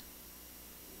finite.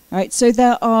 Right? So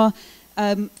there are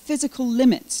physical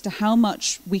limits to how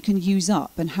much we can use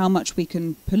up and how much we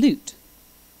can pollute.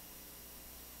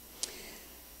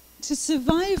 To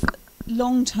survive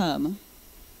long term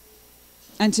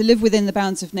and to live within the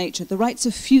bounds of nature, the rights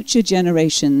of future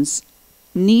generations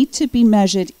need to be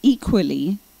measured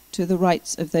equally to the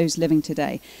rights of those living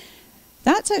today.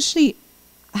 That's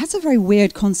a very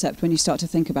weird concept when you start to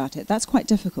think about it. That's quite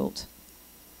difficult.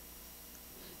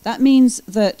 That means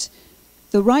that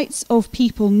the rights of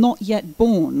people not yet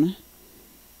born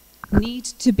need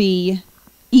to be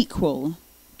equal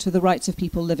to the rights of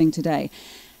people living today.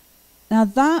 Now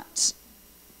that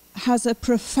has a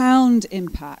profound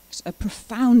impact, a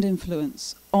profound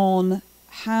influence on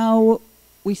how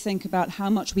we think about how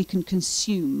much we can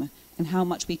consume and how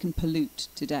much we can pollute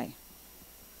today.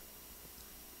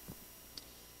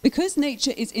 Because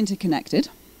nature is interconnected,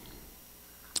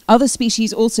 other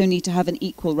species also need to have an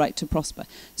equal right to prosper.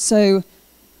 So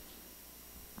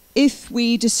if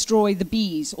we destroy the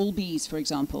bees, all bees, for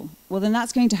example, well, then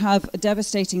that's going to have a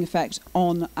devastating effect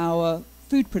on our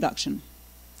food production.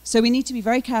 So we need to be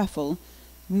very careful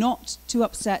not to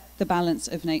upset the balance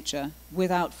of nature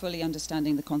without fully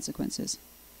understanding the consequences.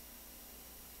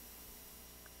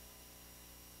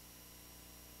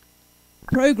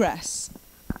 Progress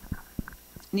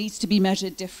needs to be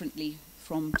measured differently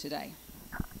from today.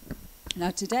 Now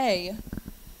today,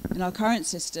 in our current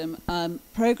system,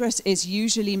 progress is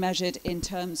usually measured in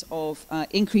terms of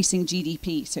increasing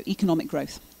GDP, so economic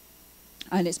growth.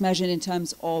 And it's measured in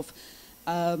terms of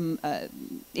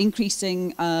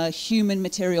increasing human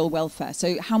material welfare,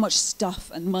 so how much stuff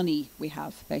and money we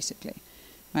have, basically,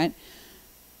 right?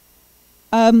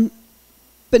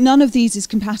 But none of these is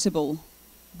compatible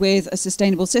with a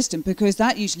sustainable system, because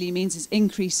that usually means is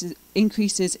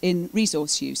increases in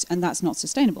resource use, and that's not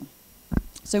sustainable.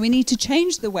 So we need to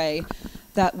change the way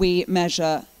that we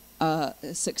measure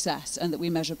success and that we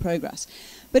measure progress.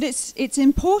 But it's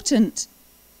important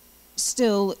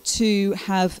still to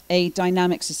have a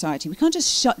dynamic society. We can't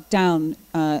just shut down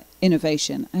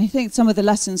innovation. And I think some of the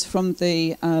lessons from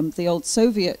the old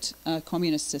Soviet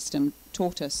communist system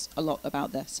taught us a lot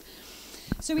about this.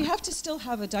 So we have to still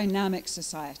have a dynamic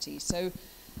society. So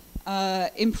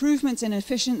improvements in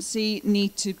efficiency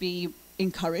need to be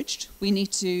encouraged. We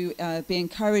need to be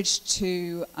encouraged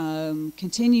to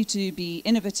continue to be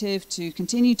innovative, to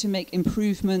continue to make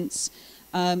improvements,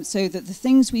 so that the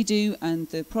things we do and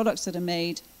the products that are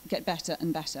made get better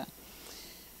and better.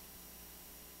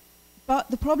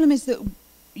 But the problem is that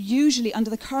usually under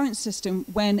the current system,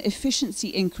 when efficiency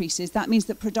increases, that means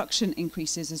that production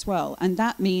increases as well. And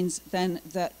that means then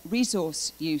that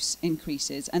resource use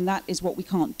increases, and that is what we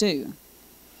can't do.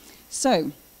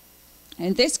 So,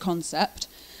 in this concept,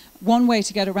 one way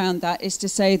to get around that is to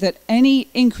say that any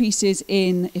increases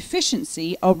in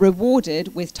efficiency are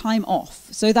rewarded with time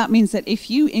off. So that means that if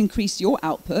you increase your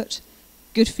output,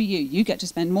 good for you. You get to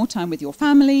spend more time with your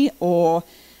family, or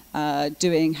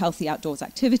doing healthy outdoors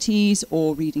activities,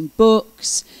 or reading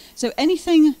books. So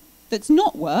anything that's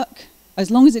not work, as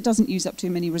long as it doesn't use up too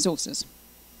many resources.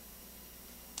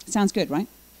 Sounds good, right?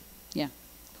 Yeah.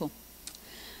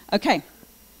 Okay.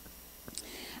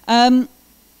 And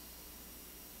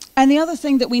the other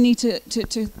thing that we need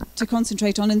to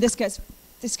concentrate on, and this gets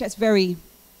very,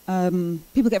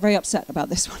 people get very upset about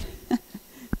this one,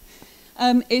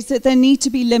 is that there need to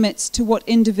be limits to what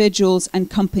individuals and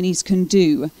companies can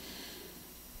do,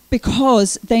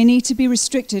 because they need to be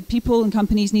restricted. People and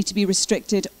companies need to be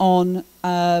restricted on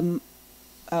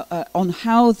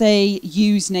how they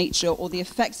use nature or the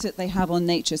effects that they have on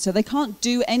nature. So they can't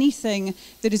do anything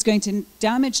that is going to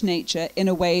damage nature in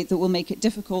a way that will make it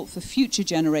difficult for future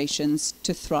generations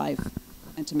to thrive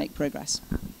and to make progress.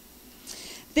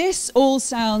 This all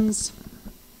sounds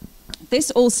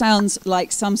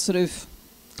like some sort of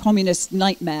communist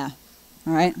nightmare,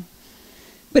 all right?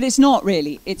 But it's not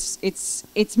really.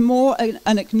 It's more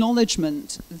an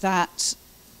acknowledgement that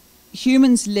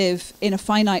humans live in a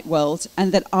finite world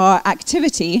and that our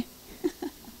activity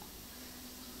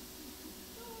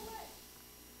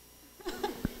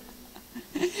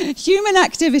human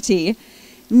activity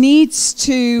needs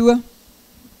to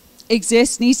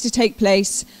exist, needs to take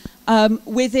place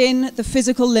within the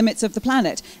physical limits of the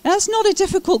planet. Now, that's not a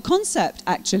difficult concept,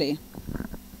 actually.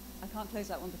 I can't close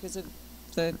that one because of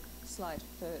the slide,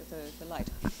 the light.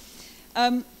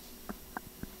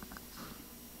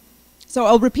 So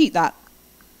I'll repeat that.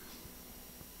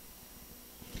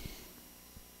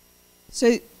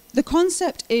 So the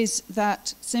concept is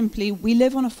that simply we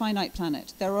live on a finite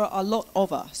planet. There are a lot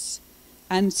of us.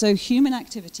 And so human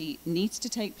activity needs to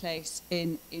take place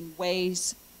in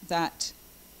ways that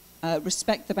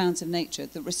respect the bounds of nature,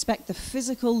 that respect the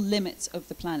physical limits of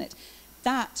the planet.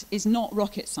 That is not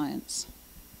rocket science.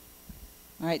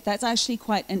 All right, that's actually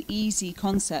quite an easy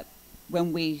concept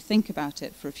when we think about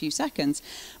it for a few seconds,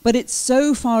 but it's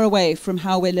so far away from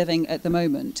how we're living at the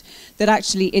moment that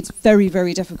actually it's very,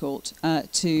 very difficult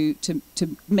to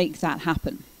make that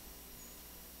happen.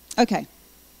 Okay.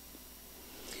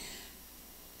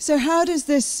 So how does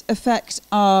this affect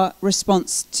our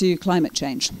response to climate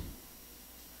change?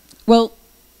 Well,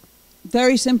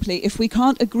 very simply, if we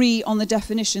can't agree on the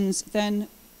definitions, then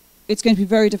it's going to be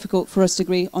very difficult for us to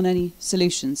agree on any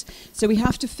solutions. So we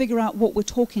have to figure out what we're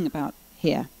talking about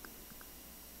here.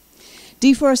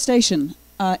 Deforestation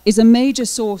is a major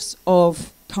source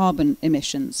of carbon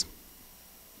emissions.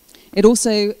 It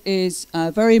also is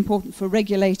very important for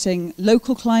regulating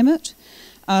local climate,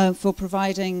 for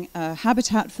providing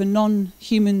habitat for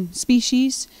non-human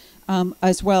species,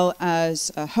 as well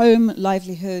as a home,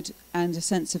 livelihood, and a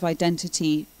sense of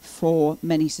identity for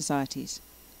many societies.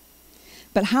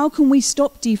 But how can we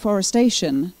stop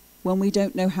deforestation when we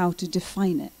don't know how to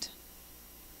define it?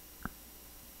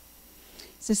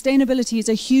 Sustainability is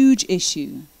a huge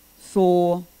issue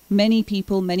for many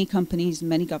people, many companies,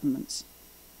 many governments.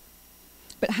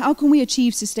 But how can we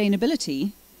achieve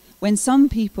sustainability when some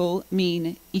people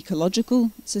mean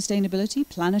ecological sustainability,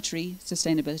 planetary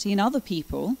sustainability, and other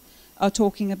people are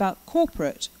talking about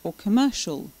corporate or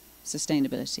commercial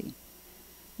sustainability?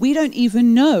 We don't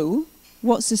even know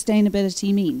what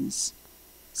sustainability means.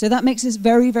 So that makes it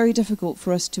very, very difficult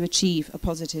for us to achieve a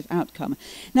positive outcome.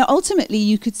 Now, ultimately,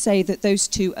 you could say that those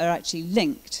two are actually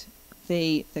linked,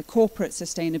 the corporate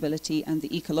sustainability and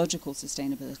the ecological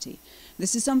sustainability.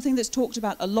 This is something that's talked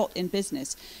about a lot in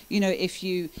business. You know, if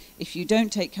you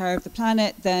don't take care of the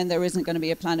planet, then there isn't going to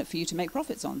be a planet for you to make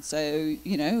profits on. So,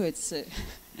 you know, it's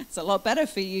a lot better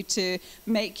for you to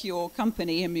make your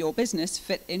company and your business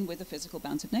fit in with the physical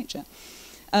bounds of nature.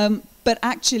 But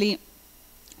actually,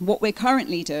 what we're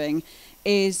currently doing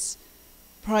is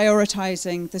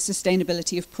prioritizing the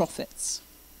sustainability of profits.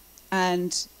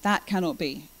 And that cannot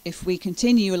be. If we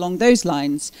continue along those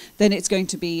lines, then it's going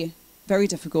to be very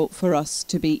difficult for us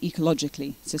to be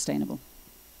ecologically sustainable.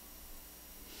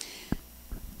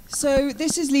 So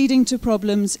this is leading to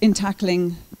problems in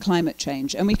tackling climate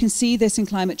change. And we can see this in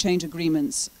climate change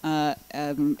agreements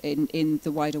in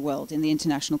the wider world, in the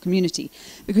international community.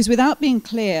 Because without being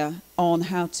clear on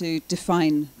how to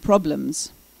define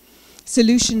problems,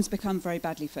 solutions become very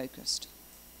badly focused.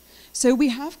 So we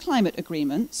have climate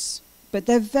agreements, but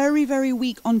they're very, very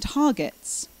weak on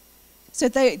targets. So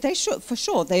they should, for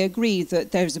sure, they agree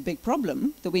that there's a big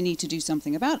problem that we need to do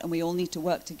something about, and we all need to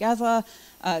work together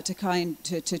to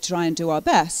try and do our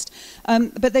best.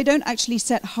 But they don't actually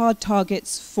set hard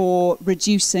targets for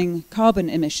reducing carbon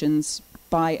emissions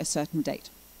by a certain date.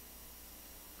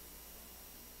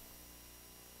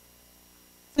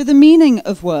 So the meaning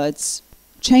of words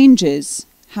changes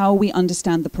how we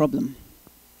understand the problem.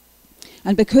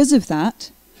 And because of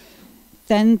that,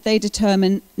 then they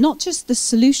determine not just the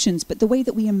solutions, but the way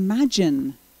that we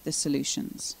imagine the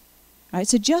solutions. Right?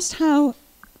 So just how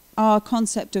our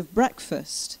concept of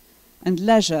breakfast and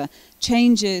leisure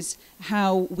changes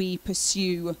how we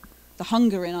pursue the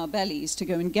hunger in our bellies to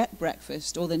go and get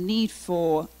breakfast, or the need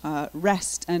for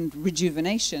rest and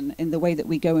rejuvenation in the way that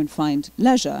we go and find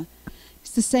leisure,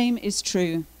 the same is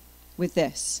true with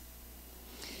this.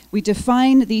 We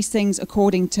define these things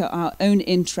according to our own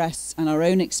interests and our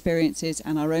own experiences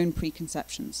and our own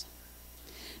preconceptions.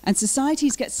 And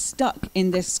societies get stuck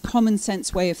in this common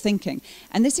sense way of thinking.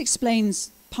 And this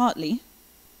explains partly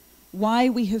why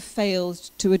we have failed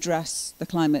to address the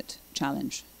climate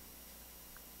challenge.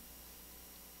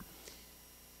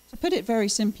 To put it very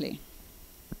simply,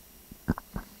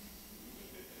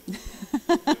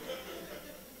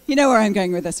 you know where I'm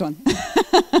going with this one.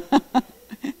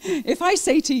 If I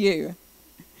say to you,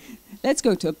 let's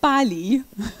go to Bali,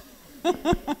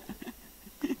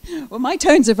 well, my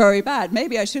tones are very bad.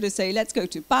 Maybe I should have said, let's go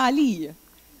to Bali.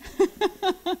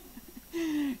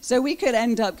 So we could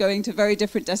end up going to very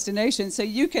different destinations. So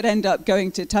you could end up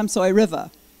going to Tamsui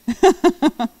River.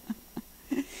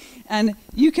 And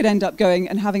you could end up going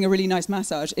and having a really nice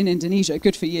massage in Indonesia.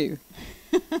 Good for you.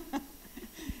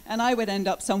 And I would end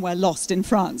up somewhere lost in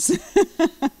France.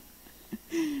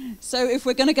 So if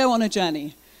we're going to go on a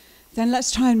journey, then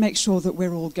let's try and make sure that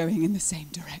we're all going in the same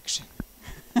direction.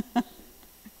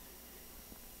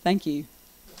 Thank you.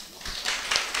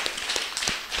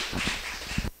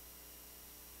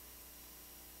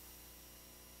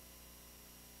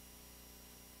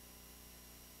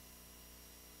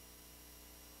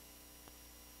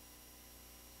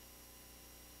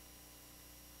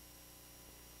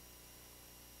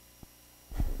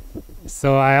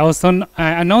 So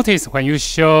I noticed when you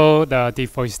show the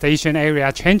deforestation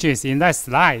area changes in that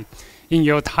slide, in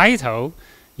your title,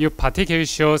 you particularly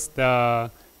shows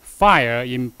the fire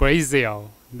in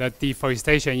Brazil, the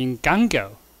deforestation in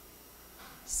Congo.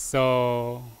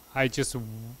 So I just,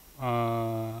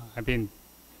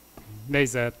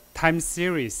 there's a time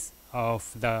series of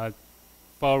the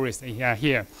forest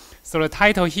here. So the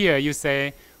title here, you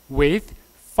say, with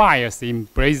fires in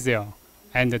Brazil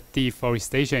and the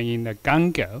deforestation in the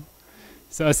Congo.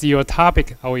 So as your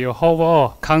topic or your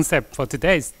overall concept for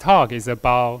today's talk is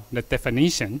about the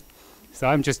definition. So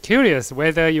I'm just curious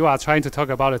whether you are trying to talk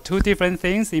about the two different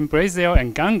things in Brazil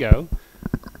and Congo.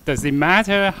 Does it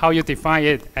matter how you define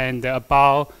it, and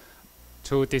about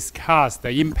to discuss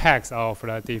the impacts of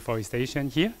the deforestation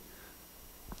here?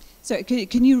 So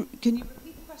can you repeat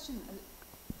the question?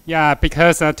 Yeah,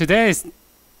 because today's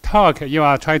talk, you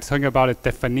are trying to talk about the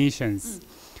definitions.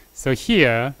 So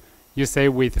here, you say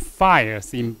with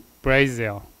fires in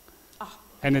Brazil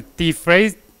and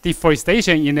the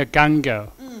deforestation in the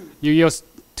Congo. You use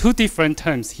two different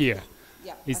terms here.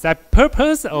 Yeah. Is that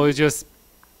purpose or just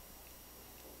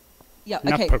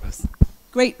not purpose?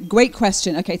 Great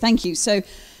question. Okay, thank you. So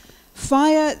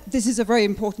fire, this is a very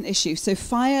important issue. So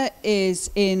fire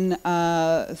is in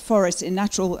forest, in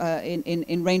natural,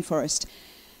 in rainforest,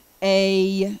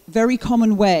 a very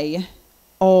common way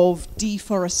of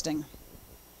deforesting.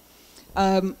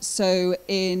 So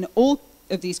in all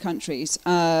of these countries,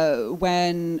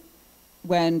 when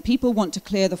people want to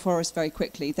clear the forest very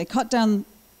quickly, they cut down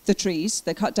the trees,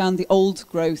 they cut down the old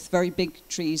growth, very big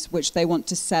trees, which they want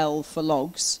to sell for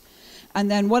logs. And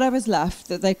then whatever's left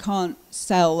that they can't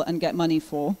sell and get money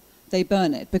for, they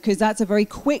burn it, because that's a very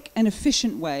quick and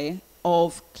efficient way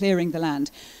of clearing the land.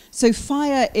 So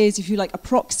fire is, if you like, a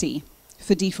proxy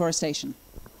for deforestation.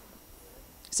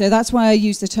 So that's why I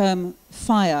use the term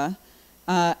fire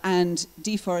and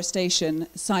deforestation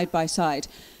side by side.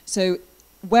 So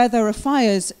where there are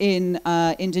fires in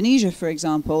Indonesia, for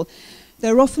example,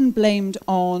 they're often blamed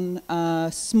on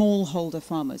smallholder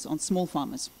farmers, on small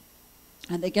farmers.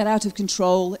 And they get out of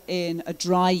control in a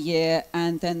dry year,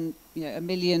 and then 1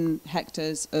 million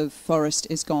hectares of forest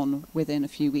is gone within a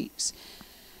few weeks.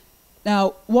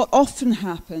 Now, what often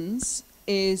happens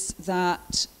is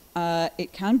that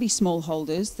it can be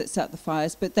smallholders that set the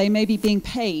fires, but they may be being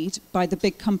paid by the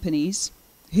big companies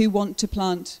who want to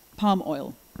plant palm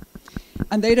oil.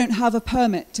 And they don't have a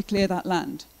permit to clear that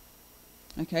land.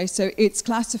 Okay, so it's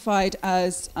classified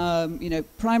as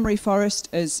primary forest,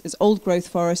 as old growth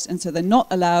forest, and so they're not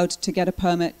allowed to get a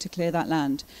permit to clear that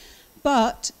land.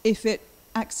 But if it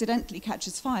accidentally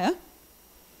catches fire,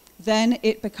 then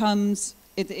it becomes,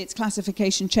 its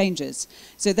classification changes.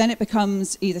 So then it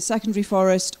becomes either secondary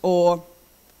forest or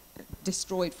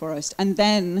destroyed forest, and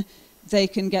then they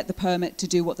can get the permit to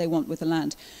do what they want with the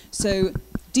land. So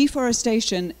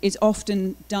deforestation is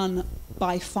often done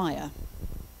by fire.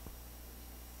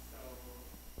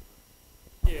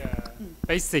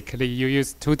 Basically, you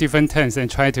use two different terms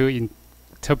and try to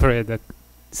interpret the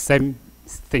same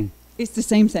thing. It's the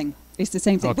same thing. It's the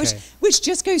same thing, Okay. which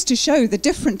just goes to show the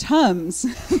different terms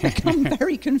become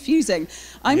very confusing.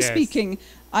 I'm Yes. speaking,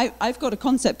 I've got a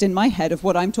concept in my head of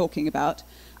what I'm talking about,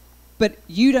 but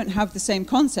you don't have the same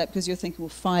concept because you're thinking, well,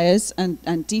 fires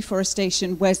and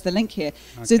deforestation, where's the link here?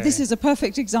 So this Okay. is a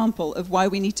perfect example of why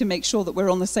we need to make sure that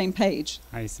we're on the same page.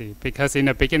 I see. Because in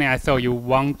the beginning, I thought you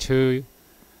want to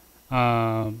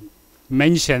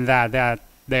mention that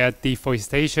their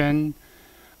deforestation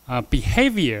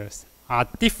behaviors are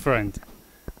different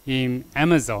in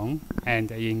Amazon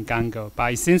and in Congo.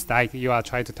 But it seems like you are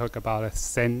trying to talk about the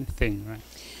same thing, right?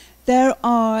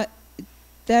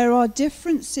 There are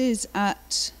differences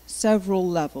at several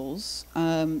levels.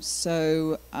 In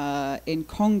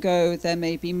Congo, there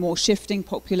may be more shifting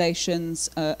populations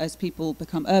as people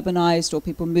become urbanized or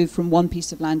people move from one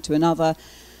piece of land to another.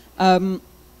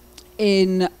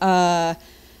 In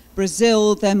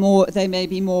Brazil, there may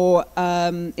be more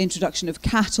introduction of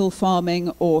cattle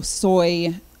farming or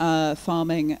soy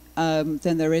farming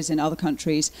than there is in other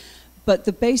countries. But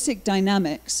the basic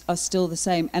dynamics are still the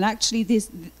same. And actually,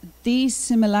 these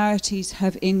similarities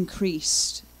have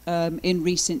increased in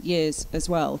recent years as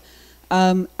well.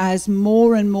 As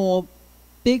more and more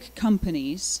big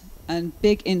companies and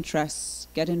big interests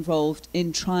get involved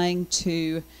in trying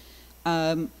to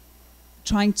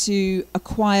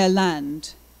acquire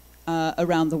land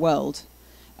around the world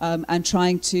and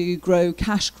trying to grow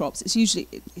cash crops.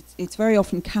 It's very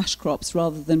often cash crops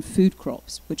rather than food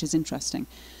crops, which is interesting.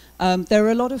 There are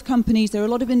a lot of companies, there are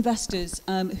a lot of investors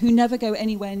who never go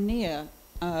anywhere near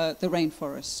the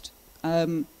rainforest,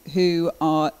 who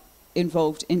are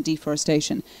involved in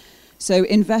deforestation. So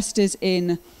investors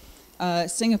in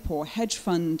Singapore, hedge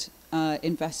fund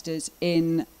investors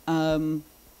in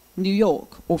New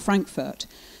York or Frankfurt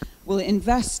will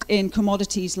invest in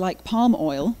commodities like palm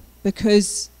oil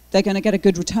because they're going to get a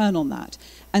good return on that.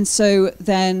 And so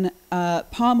then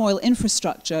palm oil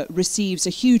infrastructure receives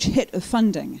a huge hit of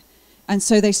funding. And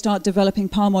so they start developing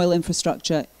palm oil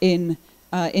infrastructure in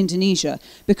Indonesia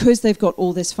because they've got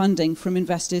all this funding from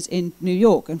investors in New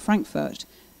York and Frankfurt.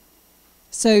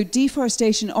 So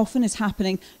deforestation often is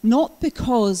happening not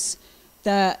because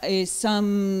there is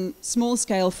some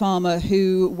small-scale farmer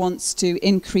who wants to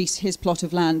increase his plot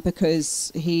of land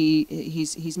because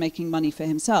he's making money for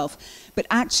himself, but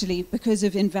actually because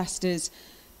of investors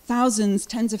thousands,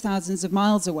 tens of thousands of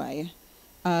miles away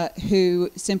who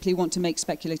simply want to make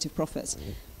speculative profits.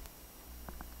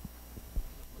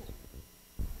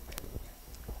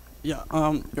 Yeah,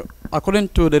 according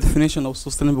to the definition of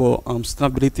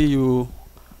sustainability, you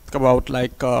talk about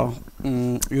like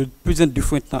you present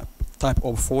different type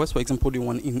of forests. For example, the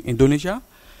one in Indonesia.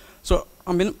 So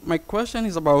I mean, my question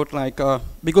is about like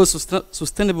because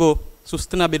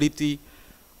sustainability,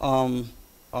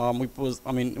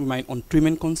 we mind on three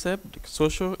main concepts: like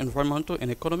social, environmental,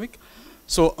 and economic.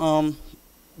 So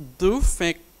do you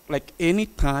think like any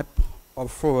type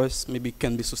of forest maybe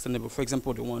can be sustainable? For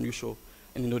example, the one you show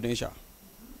in Indonesia.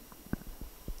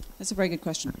 That's a very good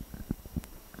question.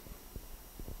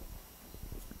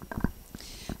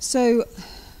 So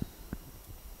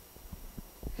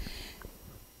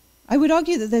I would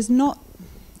argue that there's not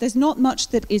much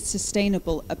that is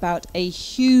sustainable about a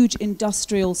huge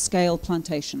industrial scale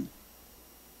plantation.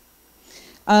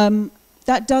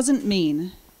 That doesn't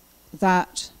mean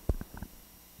that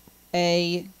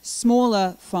a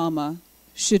smaller farmer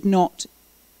should not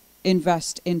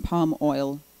invest in palm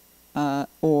oil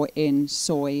or in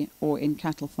soy or in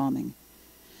cattle farming.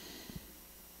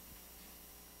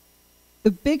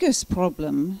 The biggest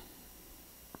problem,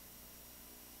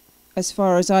 as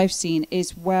far as I've seen,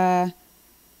 is where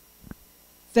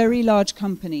very large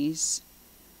companies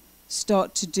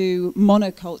start to do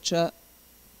monoculture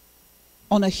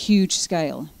on a huge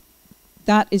scale.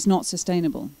 That is not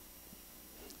sustainable.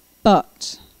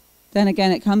 But then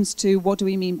again, it comes to what do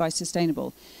we mean by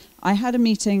sustainable? I had a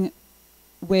meeting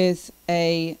with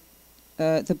the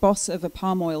boss of a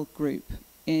palm oil group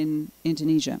in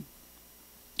Indonesia.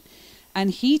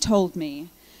 And he told me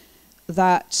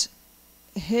that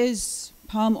his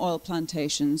palm oil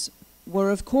plantations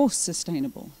were of course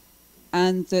sustainable.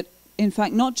 And that, in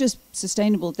fact, not just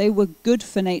sustainable, they were good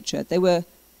for nature.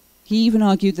 He even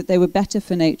argued that they were better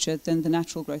for nature than the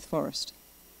natural growth forest.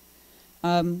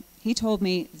 He told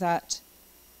me that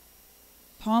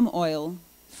palm oil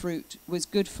fruit was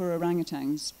good for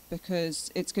orangutans because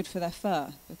it's good for their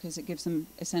fur, because it gives them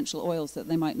essential oils that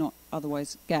they might not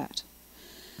otherwise get.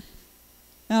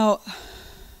 Now,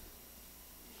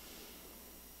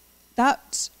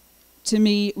 that to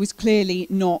me was clearly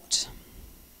not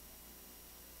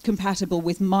compatible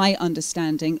with my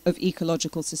understanding of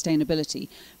ecological sustainability.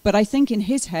 But I think in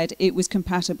his head it was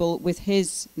compatible with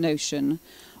his notion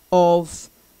of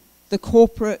the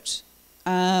corporate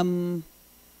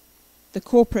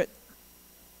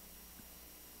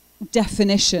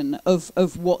definition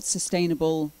of what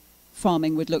sustainable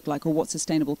farming would look like, or what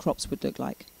sustainable crops would look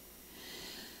like.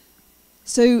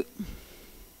 So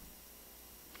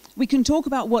we can talk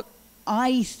about what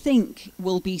I think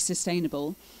will be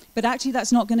sustainable, but actually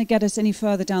that's not going to get us any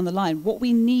further down the line. What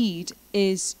we need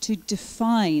is to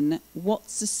define what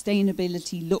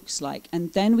sustainability looks like,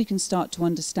 and then we can start to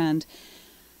understand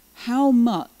how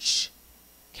much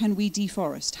can we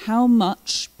deforest, how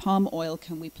much palm oil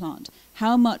can we plant,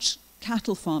 how much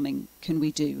cattle farming can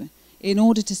we do in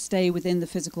order to stay within the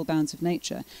physical bounds of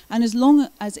nature. And as long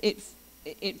as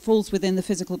it falls within the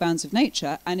physical bounds of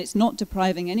nature and it's not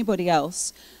depriving anybody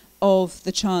else of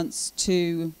the chance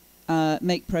to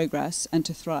make progress and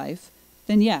to thrive,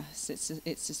 then yes,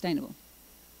 it's sustainable.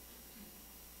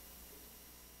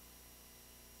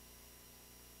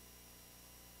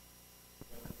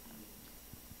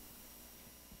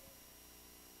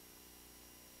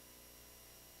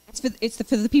 It's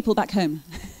for the people back home.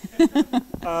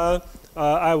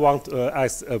 I want to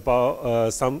ask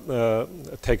about some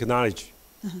technology.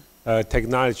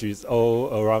 Technology is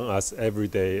all around us every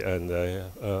day, and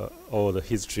all the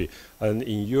history. And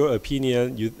in your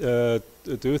opinion, do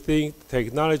you think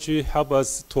technology help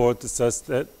us toward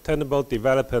sustainable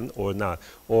development or not?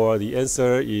 Or the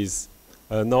answer is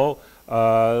no.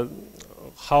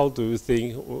 How do you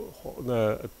think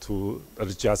to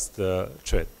adjust the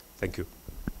trend? Thank you.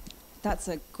 That's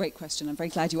a great question. I'm very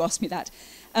glad you asked me that.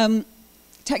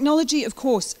 Technology, of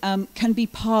course, can be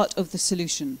part of the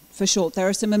solution, for sure. There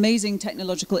are some amazing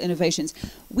technological innovations.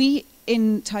 We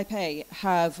in Taipei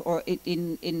have, or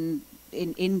in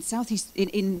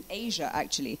Asia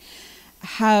actually,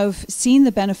 have seen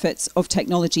the benefits of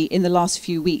technology in the last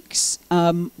few weeks,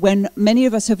 when many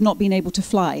of us have not been able to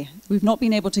fly. We've not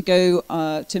been able to go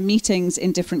to meetings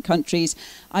in different countries.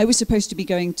 I was supposed to be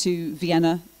going to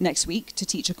Vienna next week to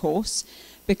teach a course.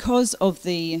 Because of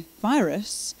the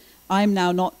virus, I'm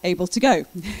now not able to go.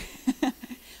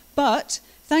 But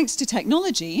thanks to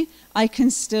technology, I can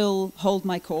still hold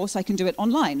my course. I can do it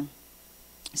online.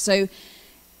 So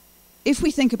if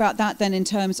we think about that then in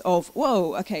terms of,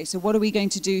 whoa, okay, so what are we going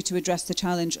to do to address the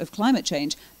challenge of climate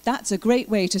change? That's a great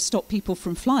way to stop people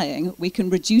from flying. We can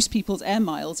reduce people's air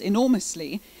miles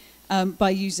enormously by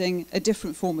using a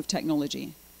different form of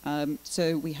technology.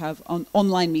 So we have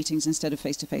online meetings instead of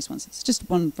face-to-face ones. It's just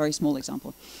one very small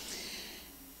example.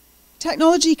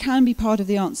 Technology can be part of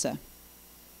the answer.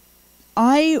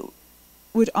 I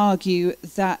would argue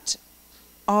that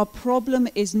our problem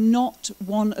is not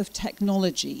one of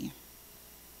technology.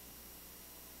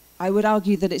 I would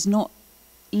argue that it's not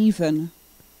even,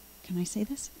 can I say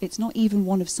this? It's not even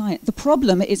one of science. The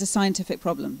problem is a scientific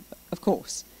problem, of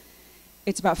course.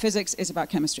 It's about physics, it's about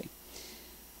chemistry.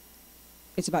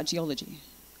 It's about geology.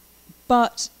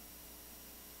 But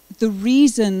the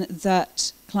reason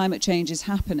that climate change is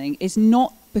happening is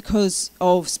not because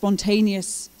of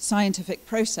spontaneous scientific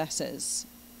processes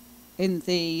in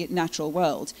the natural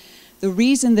world. The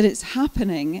reason that it's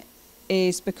happening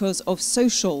is because of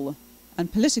social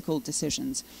and political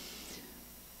decisions.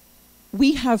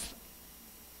 We have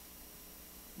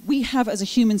as a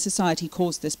human society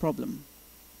caused this problem.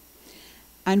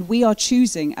 And we are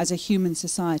choosing as a human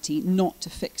society not to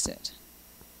fix it.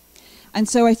 And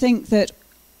so I think that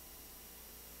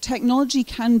technology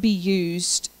can be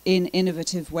used in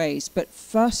innovative ways, but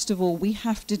first of all, we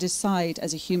have to decide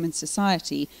as a human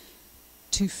society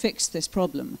to fix this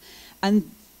problem. And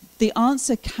the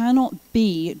answer cannot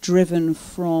be driven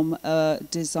from a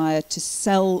desire to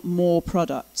sell more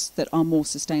products that are more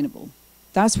sustainable.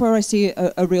 That's where I see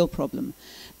a real problem.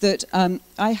 That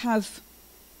I have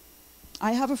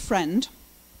a friend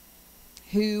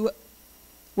who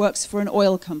works for an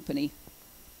oil company.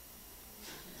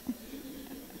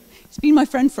 He's been my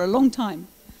friend for a long time.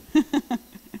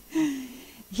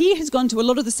 He has gone to a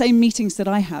lot of the same meetings that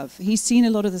I have. He's seen a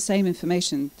lot of the same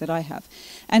information that I have.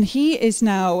 And he is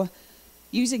now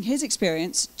using his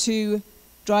experience to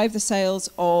drive the sales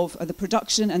of the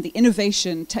production and the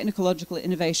innovation, technological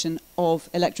innovation of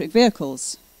electric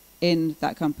vehicles in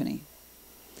that company.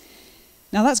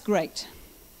 Now that's great.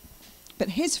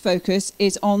 But his focus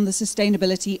is on the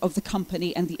sustainability of the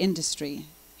company and the industry.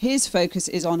 His focus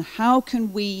is on how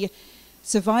can we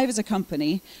survive as a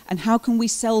company and how can we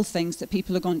sell things that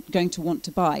people are going to want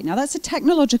to buy. Now that's a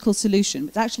technological solution, but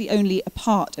it's actually only a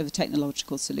part of a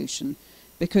technological solution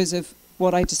because of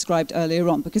what I described earlier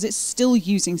on, because it's still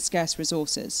using scarce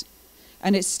resources.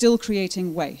 and it's still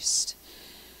creating waste.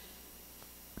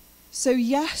 So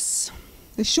yes,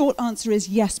 the short answer is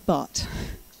yes, but.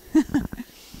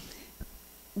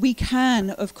 We can,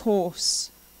 of course,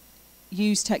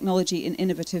 use technology in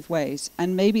innovative ways,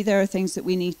 and maybe there are things that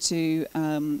we need to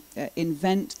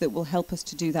invent that will help us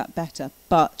to do that better,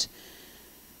 but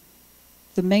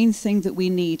the main thing that we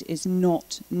need is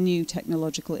not new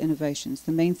technological innovations.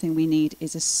 The main thing we need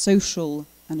is a social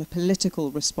and a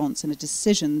political response and a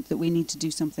decision that we need to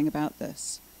do something about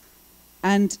this.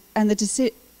 And the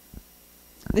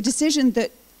decision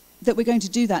that we're going to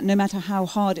do that no matter how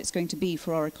hard it's going to be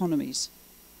for our economies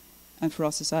and for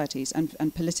our societies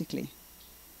and politically.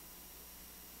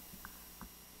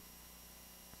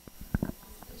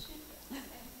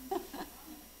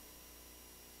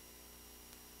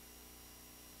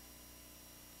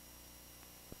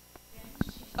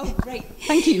 Oh, great.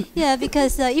 Thank you. Yeah,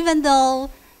 because even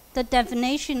though the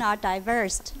definitions are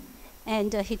diverse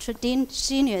and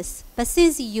heterogeneous, but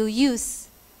since you use,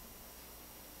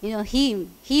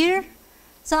 him here,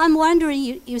 so I'm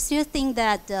wondering, you still think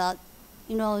that,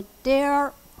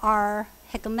 there are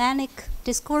hegemonic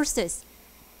discourses,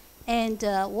 and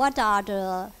what are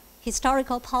the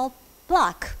historical power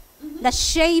block that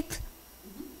shape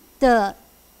the,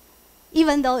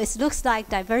 even though it looks like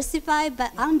diversified,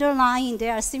 but underlying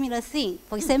there are similar things.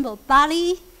 For example,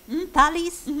 Paris,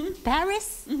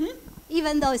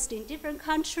 even though it's in different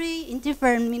country, in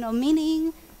different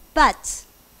meaning, but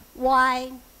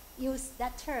why use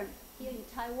that term here in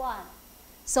Taiwan?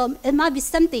 So it might be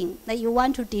something that you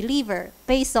want to deliver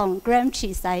based on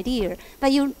Gramsci's idea,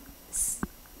 but you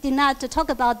did not talk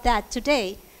about that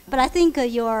today. But I think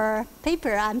your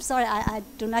paper, I'm sorry, I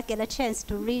do not get a chance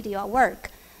to read your work.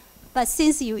 But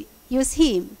since you use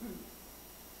him,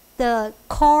 the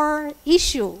core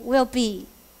issue will be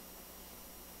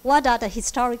what are the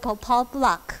historical power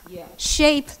block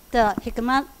shape the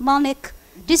hegemonic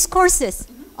discourses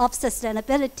of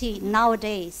sustainability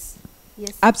nowadays.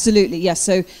 Yes. Absolutely, yes.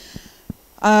 So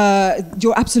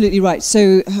you're absolutely right.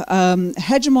 So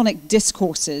hegemonic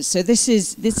discourses. So this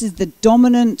is the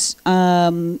dominant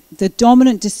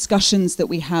discussions that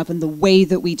we have and the way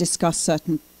that we discuss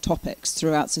certain topics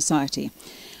throughout society.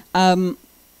 And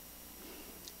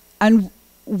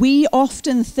we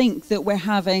often think that we're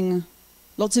having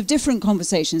lots of different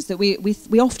conversations, that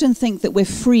we often think that we're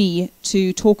free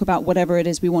to talk about whatever it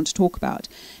is we want to talk about.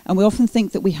 And we often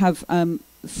think that we have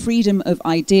freedom of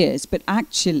ideas, but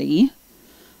actually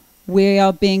we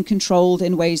are being controlled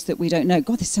in ways that we don't know.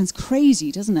 God, this sounds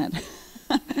crazy, doesn't it?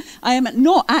 I am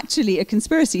not actually a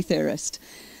conspiracy theorist.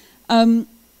 The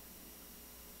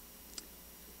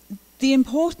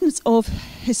importance of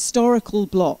historical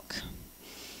block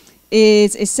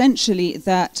is essentially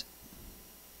that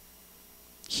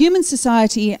human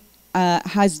society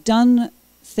has done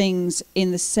things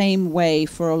in the same way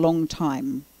for a long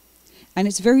time. And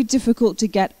it's very difficult to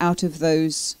get out of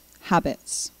those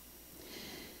habits.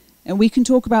 And we can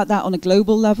talk about that on a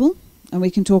global level, and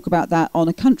we can talk about that on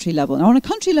a country level. Now, on a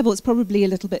country level, it's probably a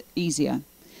little bit easier.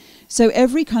 So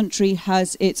every country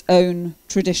has its own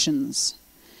traditions.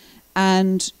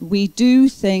 And we do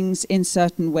things in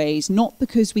certain ways, not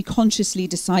because we consciously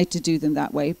decide to do them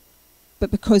that way,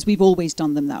 but because we've always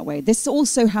done them that way. This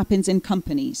also happens in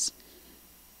companies.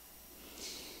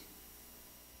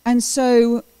 And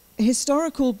so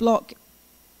historical block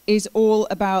is all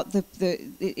about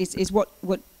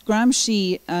what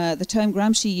Gramsci, the term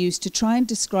Gramsci used to try and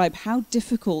describe how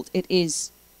difficult it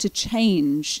is to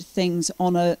change things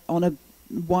on a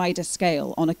wider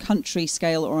scale, on a country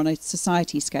scale or on a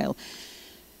society scale.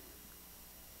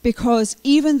 Because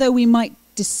even though we might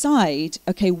decide,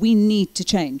 okay, we need to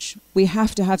change, we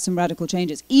have to have some radical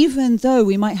changes, even though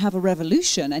we might have a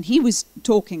revolution, and he was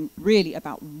talking really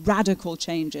about radical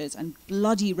changes and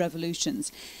bloody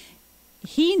revolutions,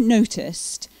 he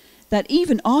noticed that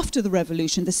even after the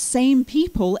revolution, the same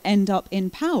people end up in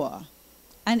power.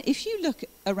 And if you look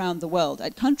around the world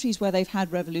at countries where they've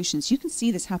had revolutions, you can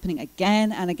see this happening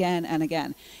again and again and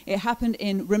again. It happened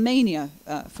in Romania,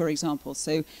 for example.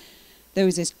 So there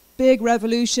was this big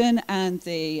revolution, and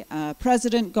the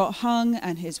president got hung,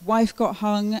 and his wife got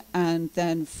hung, and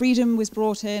then freedom was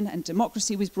brought in, and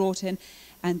democracy was brought in.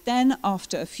 And then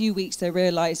after a few weeks, they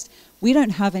realized, we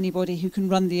don't have anybody who can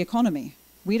run the economy.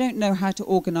 We don't know how to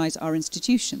organize our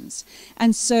institutions.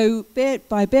 And so bit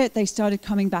by bit, they started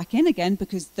coming back in again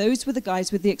because those were the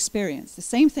guys with the experience. The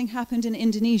same thing happened in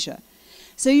Indonesia.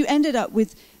 So you ended up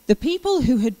with the people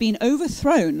who had been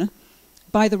overthrown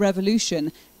by the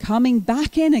revolution coming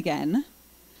back in again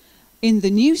in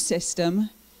the new system,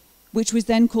 which was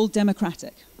then called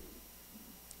democratic.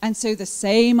 And so the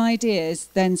same ideas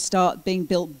then start being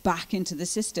built back into the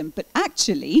system. But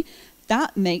actually,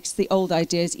 that makes the old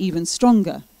ideas even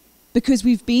stronger, because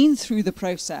we've been through the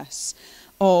process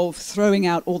of throwing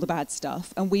out all the bad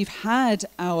stuff, and we've had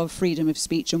our freedom of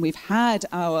speech, and we've had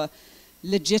our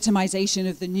legitimization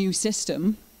of the new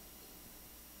system.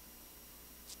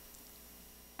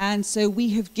 And so we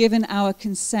have given our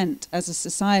consent as a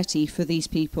society for these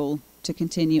people to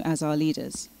continue as our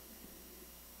leaders.